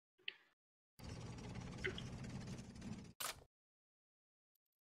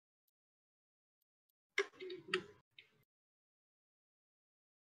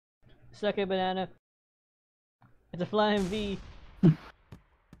 Suck it, Banana. It's a flying V.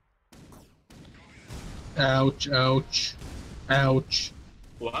 Ouch, ouch, ouch.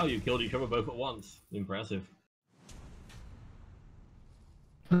 Wow, you killed each other both at once. Impressive.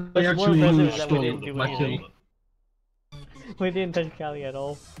 I What's more actually impressive is that we stole didn't do my anything. kill. We didn't touch Callie at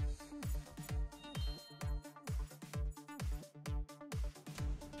all.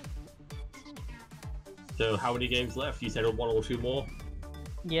 So how many games left? You said 1 or 2 more?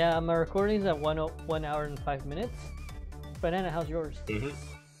 Yeah, my recording's at 1 hour and 5 minutes. Banana, how's yours?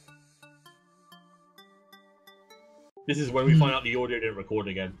 This is when we find out the audio didn't record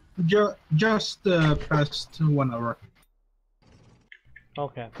again. Just past 1 hour.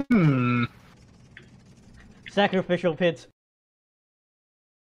 Okay. Hmm. Sacrificial pits.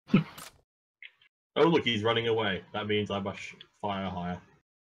 Oh look, he's running away. That means I must fire higher.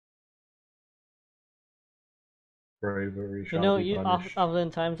 Bravery You shall know, be punished.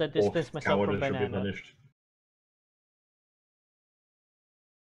 oftentimes I distance myself from Cowardice shall be Banana. punished.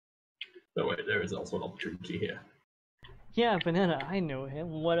 Oh wait, there is also an opportunity here. Yeah, Banana, I know him.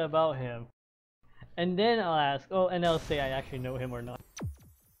 What about him? And then I'll ask, oh, and I'll say I actually know him or not.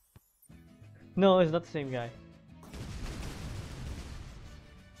 No, it's not the same guy.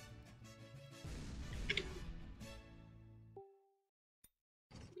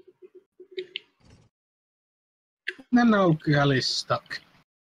 No, Gal is stuck.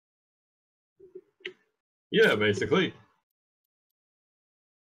 Yeah, basically.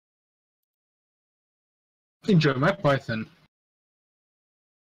 Enjoy my Python.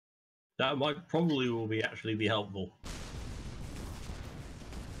 That might probably will be actually be helpful.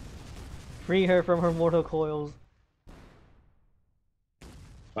 Free her from her mortal coils.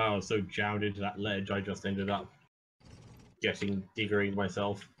 Wow, I was so jammed into that ledge, I just ended up getting diggering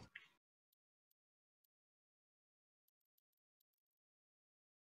myself.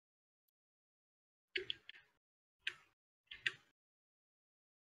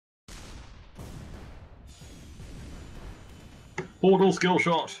 Portal skill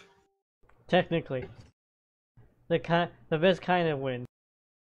shot. Technically. The best kind of win.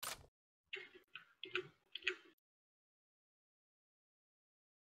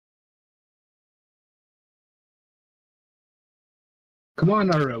 Come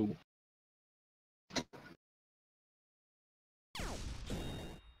on, Arrow.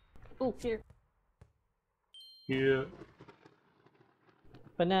 Oh, here. Yeah.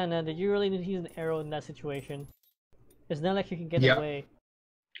 Banana, did you really need to use an arrow in that situation? It's not like you can get Yeah. away.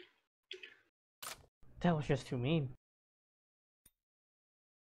 That was just too mean.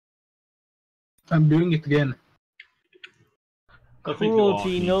 I'm doing it again. I think you are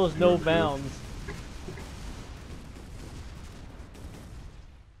Cruelty neat knows no through. bounds.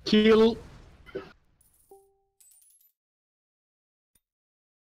 Kill.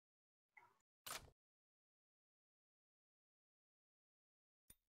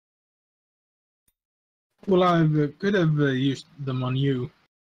 Well, I could have used them on you.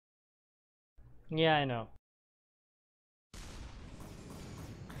 Yeah, I know.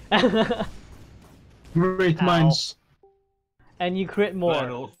 Great Ow. minds. And you crit But I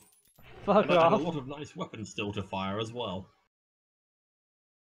more. had Fuck and I had a off. lot of nice weapons still to fire as well.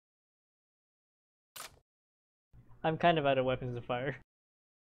 I'm kind of out of weapons to fire.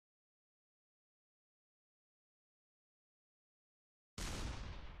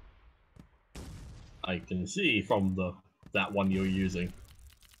 I can see from that one you're using.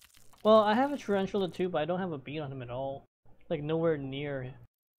 Well, I have a tarantula too, but I don't have a beat on him at all. Like nowhere near.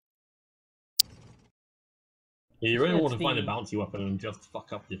 Yeah, you really It's want to find a the- bouncy weapon and just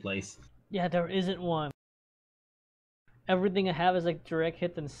fuck up your place. Yeah, there isn't one. Everything I have is like direct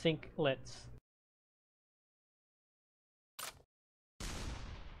hit and sinklets.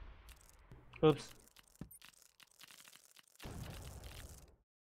 Oops.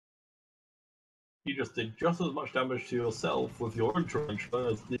 You just did just as much damage to yourself with your own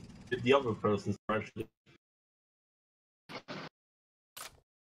tarantula as did the other person's tarantula.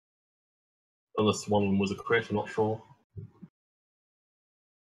 Unless one of them was a crit, I'm not sure.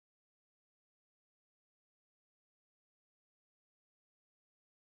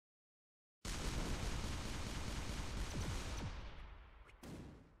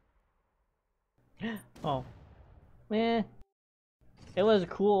 Oh. Meh. It was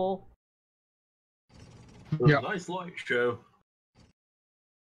cool. It was Yeah. a nice light show.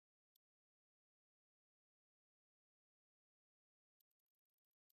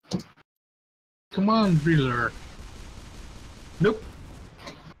 Come on, Driller. Nope.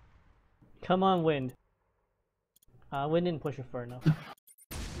 Come on, wind. Wind didn't push it far enough.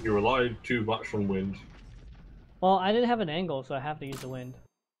 You relied too much on wind. Well, I didn't have an angle, so I have to use the wind.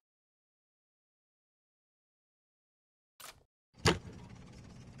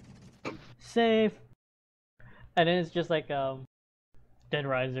 Save. And then it's just like Dead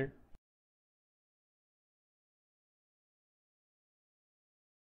Riser.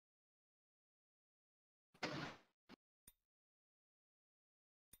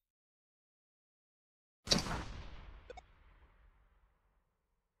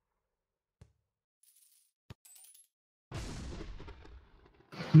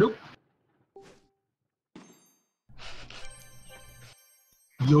 Nope.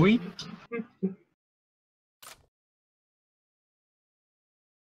 Yoink.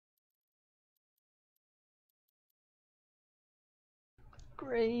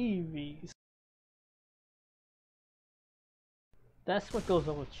 Gravies. That's what goes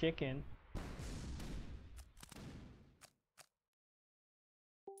on with chicken.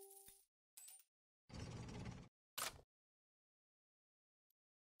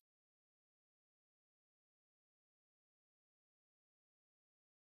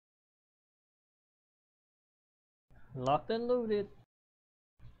 Locked and loaded.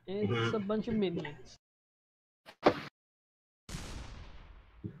 It's a bunch of minions.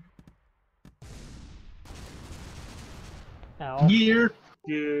 Ow. Gear.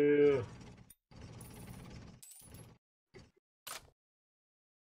 Yeah.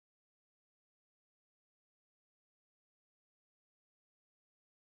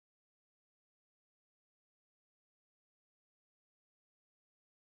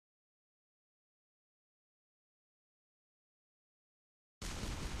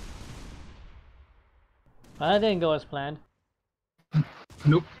 That didn't go as planned.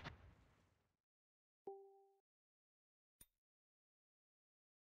 Nope.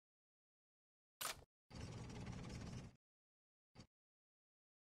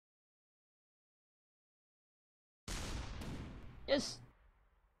 Yes.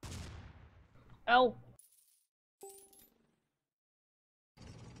 Ow.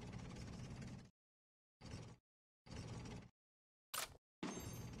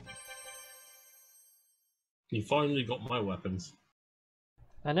 He finally got my weapons.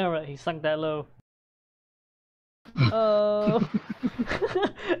 I know, right? He sunk that low. Oh.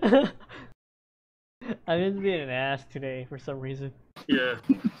 I'm just being an ass today for some reason. Yeah.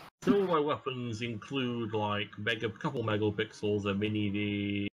 So all my weapons include like a couple megapixels, a mini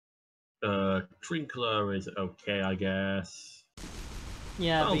V. Trinkler is okay, I guess.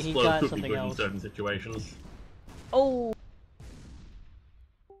 Yeah, but he Spell got could be something good else. in certain situations. Oh.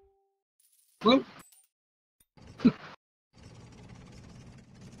 Well,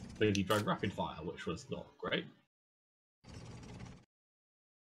 Then he tried rapid fire, which was not great.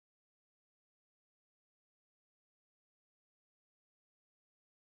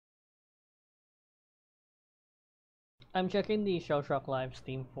 I'm checking the Shellshock Live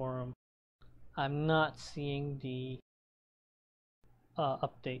Steam forum. I'm not seeing the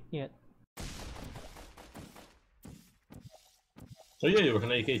update yet. So yeah, you were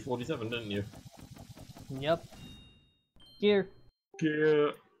an AK-47, didn't you? Yep. Gear.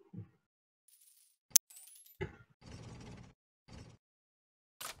 Yeah.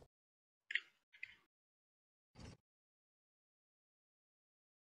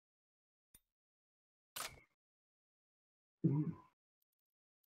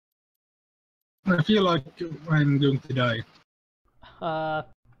 I feel like I'm going to die.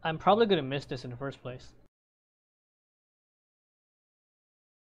 I'm probably gonna miss this in the first place.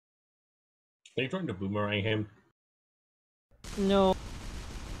 Are you trying to boomerang him? No.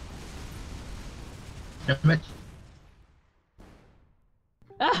 Damn it.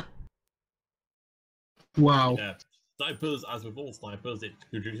 Ah! Wow. Yeah. Snipers, as with all snipers, it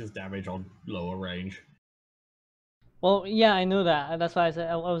reduces damage on lower range. Well, yeah, I know that. That's why I said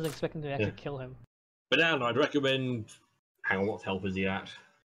I was expecting to actually kill him. Banananaa, I'd recommend. Hang on, what health is he at?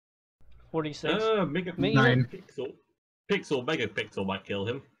 46. Nine. Megapixel might kill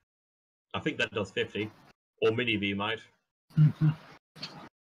him. I think that does 50. Or Mini V might. Mhm.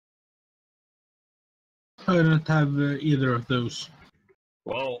 I don't have either of those.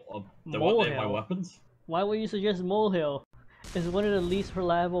 Well, they won't name my Molehill. weapons. Why would you suggest Molehill? It's one of the least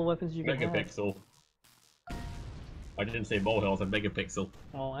reliable weapons you can have. Megapixel. I didn't say molehill, I said megapixel.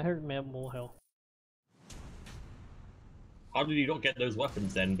 Oh, I heard Molehill. How did you not get those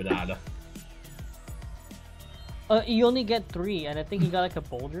weapons then, Banana? You only get 3, and I think he got like a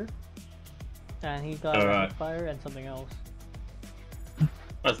Bulger. And he got rapid fire and something else.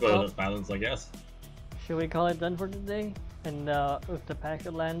 I suppose that's balance, I guess. Should we call it done for today? And if the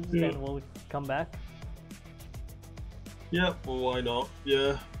packet lands, then we'll come back. Yeah, well, why not?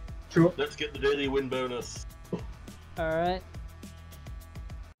 Yeah. Sure. Let's get the daily win bonus. Alright.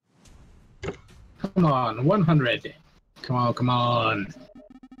 Come on, 100. Come on, come on.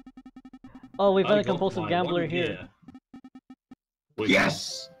 Oh, we've got a got compulsive my gambler one here. gear. Which-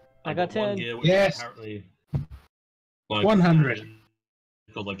 Yes! I got 10. one gear, which Yes. Apparently, 100.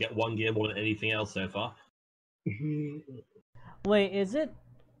 Because I get one gear more than anything else so far. Wait, is it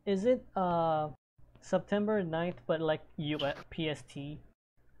September 9th, but like PST?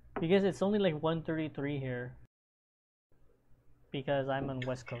 Because it's only like 1:33 here. Because I'm on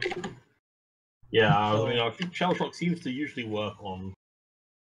West Coast. Yeah, I So- mean, I think Shellshock seems to usually work on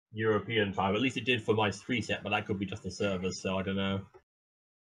European time. At least it did for my preset, but that could be just the servers, so I don't know.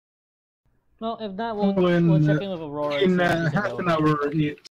 Well, if not, we'll Well, check in with Aurora. and In see if she's half an available. hour,